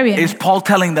semana que viene, is Paul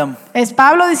telling them, es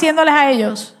Pablo diciéndoles a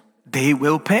ellos, they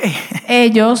will pay.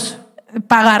 Ellos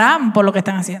pagarán por lo que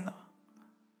están haciendo.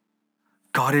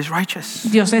 God is righteous.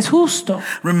 Dios es justo.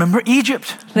 Remember Egypt.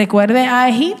 Recuerde a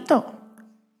Egipto.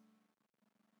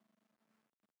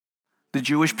 The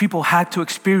Jewish people had to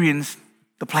experience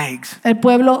the plagues. El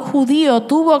pueblo judío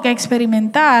tuvo que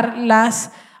experimentar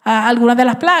algunas de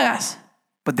las plagas,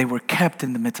 But they were kept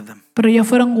in the midst of them. pero ellos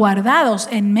fueron guardados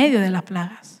en medio de las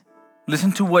plagas.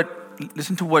 Listen to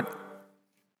what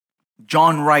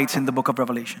John writes in the book of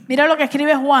Revelation. Mira lo que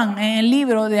escribe Juan en el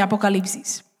libro de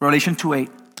Apocalipsis. Revelation 2:8.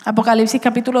 Apocalipsis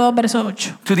capítulo 2, verso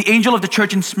 8. To the angel of the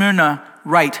church in Smyrna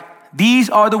write,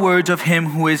 these are the words of him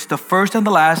who is the first and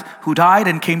the last, who died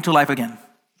and came to life again.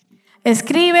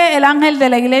 Escribe el ángel de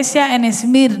la iglesia en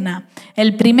Esmirna,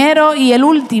 el primero y el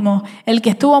último, el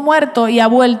que estuvo muerto y ha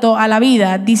vuelto a la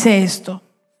vida, dice esto.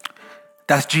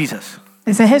 That's Jesus.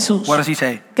 Ese es Jesús. What does he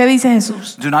say? ¿Qué dice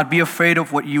Jesús? Do not be afraid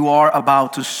of what you are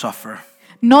about to suffer.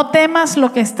 No temas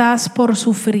lo que estás por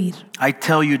sufrir. I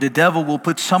tell you, the devil will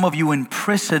put some of you in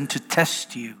prison to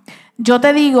test you. Yo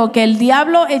te digo que el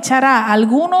diablo echará a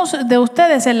algunos de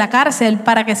ustedes en la cárcel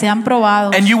para que sean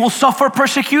probados. And you will suffer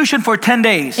persecution for 10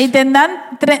 days. Y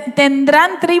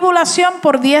tendrán tribulación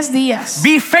por 10 días.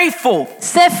 Be faithful.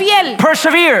 Sé fiel.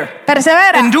 Persevere.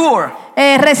 Persevera. Endure.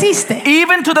 Resiste.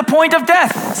 Even to the point of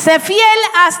death. Sé fiel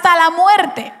hasta la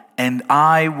muerte. And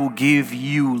I will give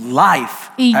you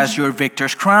life Y- as your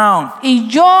victor's crown. Y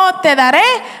yo te daré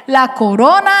la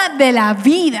corona de la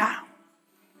vida.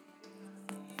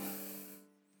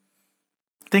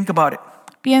 Think about it.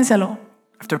 Piénsalo.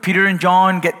 After Peter and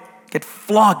John get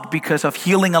flogged because of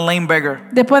healing a lame beggar,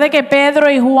 Después de que Pedro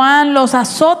y Juan los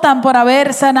azotan por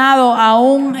haber sanado a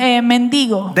un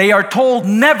mendigo, they are told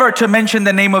never to mention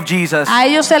the name of Jesus. a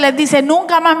ellos se les dice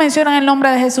nunca más mencionan el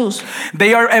nombre de Jesús.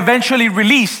 They are eventually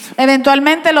released.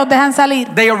 Eventualmente los dejan salir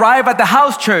They arrive at the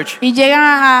house church. y llegan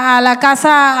a la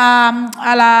casa,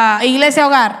 a la iglesia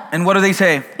hogar. And what do they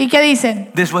say? ¿Y qué dicen?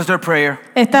 This was their prayer.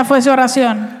 Esta fue su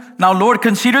oración. Now, Lord,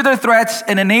 consider their threats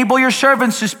and enable your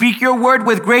servants to speak your word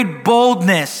with great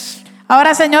boldness.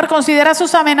 Ahora, Señor, considera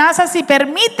sus amenazas y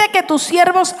permite que tus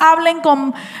siervos hablen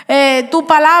con tu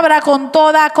palabra con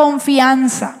toda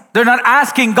confianza. They're not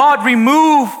asking, God,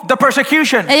 remove the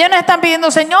persecution. Ellos no están pidiendo,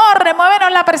 Señor,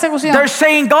 remuévenos la persecución. They're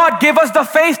saying, God, give us the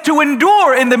faith to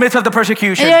endure in the midst of the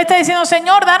persecution. Ellos están diciendo,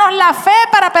 Señor, danos la fe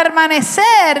para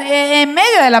permanecer en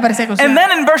medio de la persecución. And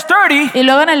then in verse 30, Y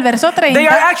luego en el verso they 30,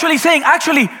 are actually saying,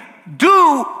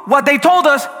 do what they told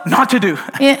us not to do.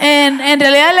 en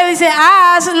realidad le dice,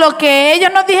 haz lo que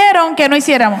ellos nos dijeron que no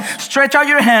hiciéramos. Stretch out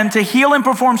your hand to heal and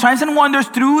perform signs and wonders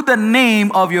through the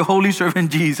name of your holy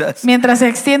servant Jesus. Mientras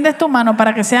extiendes tu mano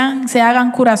para que se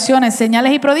hagan curaciones,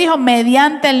 señales y prodigios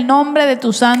mediante el nombre de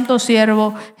tu santo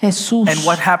siervo Jesús. And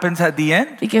what happens at the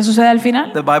end? ¿Y qué sucede al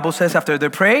final? The Bible says after they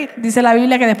prayed, Dice la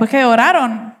Biblia que después que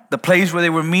oraron, the place where they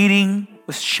were meeting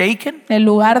was shaken el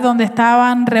lugar donde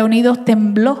estaban reunidos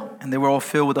tembló and they were all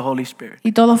filled with the Holy Spirit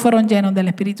y todos fueron llenos del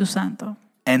Espíritu Santo.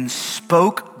 and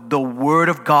spoke the word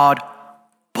of God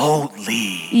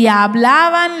boldly. Y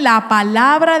hablaban la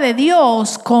palabra de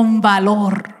Dios con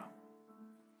valor.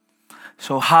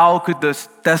 So how could the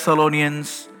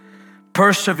Thessalonians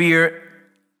persevere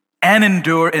and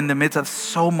endure in the midst of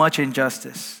so much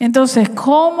injustice? Entonces,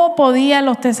 ¿cómo podían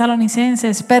los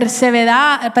tesalonicenses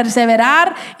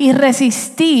perseverar y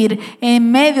resistir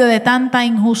en medio de tanta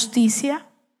injusticia?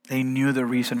 They knew the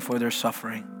reason for their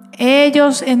suffering.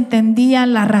 Ellos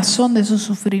entendían la razón de su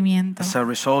sufrimiento. As a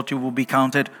result, you will be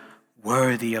counted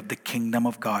worthy of the kingdom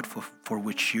of God for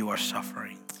which you are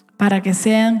suffering. Para que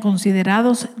sean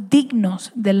considerados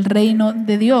dignos del reino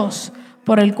de Dios,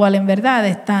 por el cual en verdad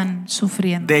están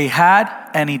sufriendo. They had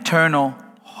an eternal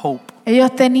hope.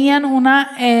 Ellos tenían una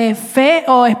fe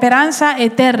o esperanza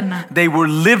eterna. They were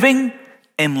living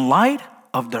in light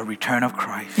of the return of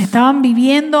Christ. Estaban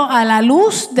viviendo a la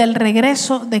luz del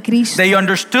regreso de Cristo. They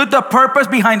understood the purpose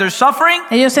behind their suffering.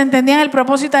 Ellos entendían el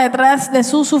propósito detrás de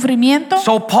su sufrimiento.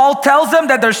 So Paul tells them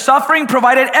that their suffering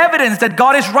provided evidence that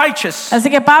God is righteous. Así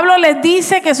que Pablo les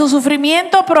dice que su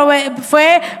sufrimiento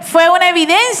fue una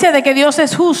evidencia de que Dios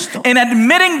es justo. In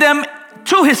admitting them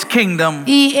to his kingdom.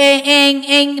 Y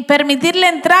en permitirle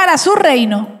entrar a su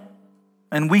reino.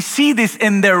 And we see this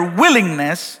in their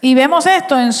willingness Y vemos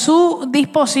esto en su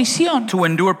disposición to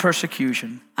endure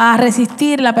persecution a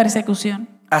resistir la persecución,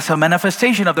 as a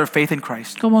manifestation of their faith in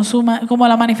Christ. como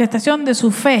la manifestación de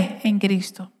su fe en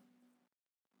Cristo.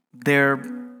 Their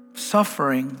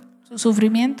suffering Su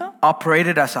sufrimiento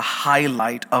operated as a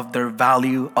highlight of their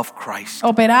value of Christ.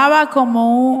 operaba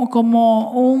como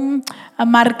un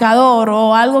marcador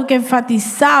o algo que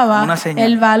enfatizaba Una señal.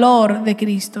 el valor de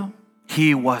Cristo.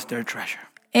 He was their treasure.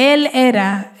 Él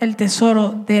era el tesoro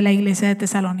de la iglesia de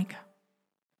Tesalónica.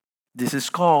 This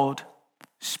is called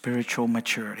spiritual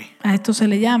maturity. A esto se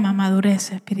le llama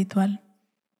madurez espiritual.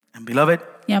 And beloved,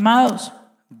 Y amados,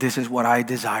 this is what I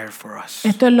desire for us.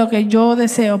 esto es lo que yo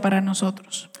deseo para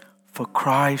nosotros. For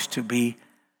Christ to be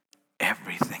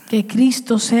everything. Que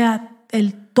Cristo sea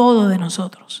el todo de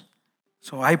nosotros.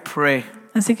 So I pray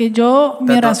Así que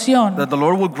mi oración that the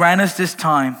Lord will grant us this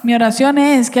time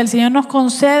es que el Señor nos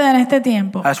conceda en este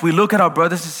tiempo, as we look at our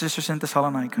brothers and sisters in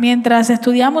Thessalonica, mientras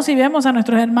estudiamos y vemos a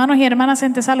nuestros hermanos y hermanas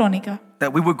en Tesalónica,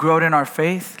 that we would grow in our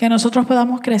faith que nosotros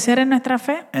podamos crecer en nuestra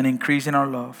fe and increase in our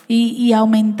love. y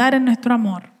aumentar en nuestro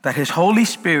amor. That His Holy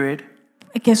Spirit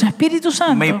Que su Espíritu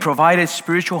may Santo provide a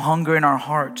spiritual hunger in our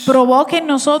hearts provoque en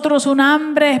nosotros un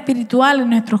hambre espiritual en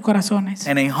nuestros corazones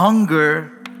and a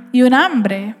hunger y un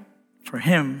hambre for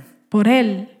Him por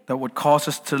Él, that would cause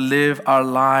us to live our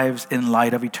lives in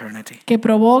light of eternity. que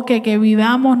provoque que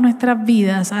vivamos nuestras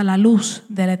vidas a la luz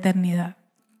de la eternidad.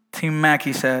 Tim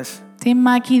Mackey says, Tim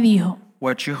Mackey dijo,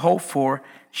 what you hope for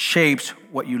shapes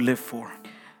what you live for.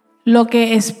 lo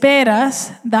que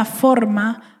esperas da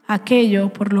forma a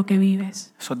aquello por lo que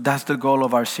vives. So that's the goal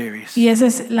of our series. Y esa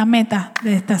es la meta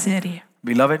de esta serie.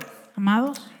 Beloved,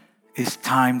 Amados, it's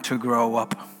time to grow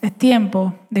up. es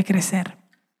tiempo de crecer.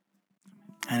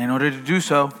 And in order to do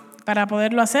so, Para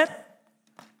poderlo hacer,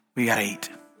 we gotta eat.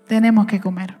 tenemos que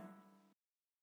comer.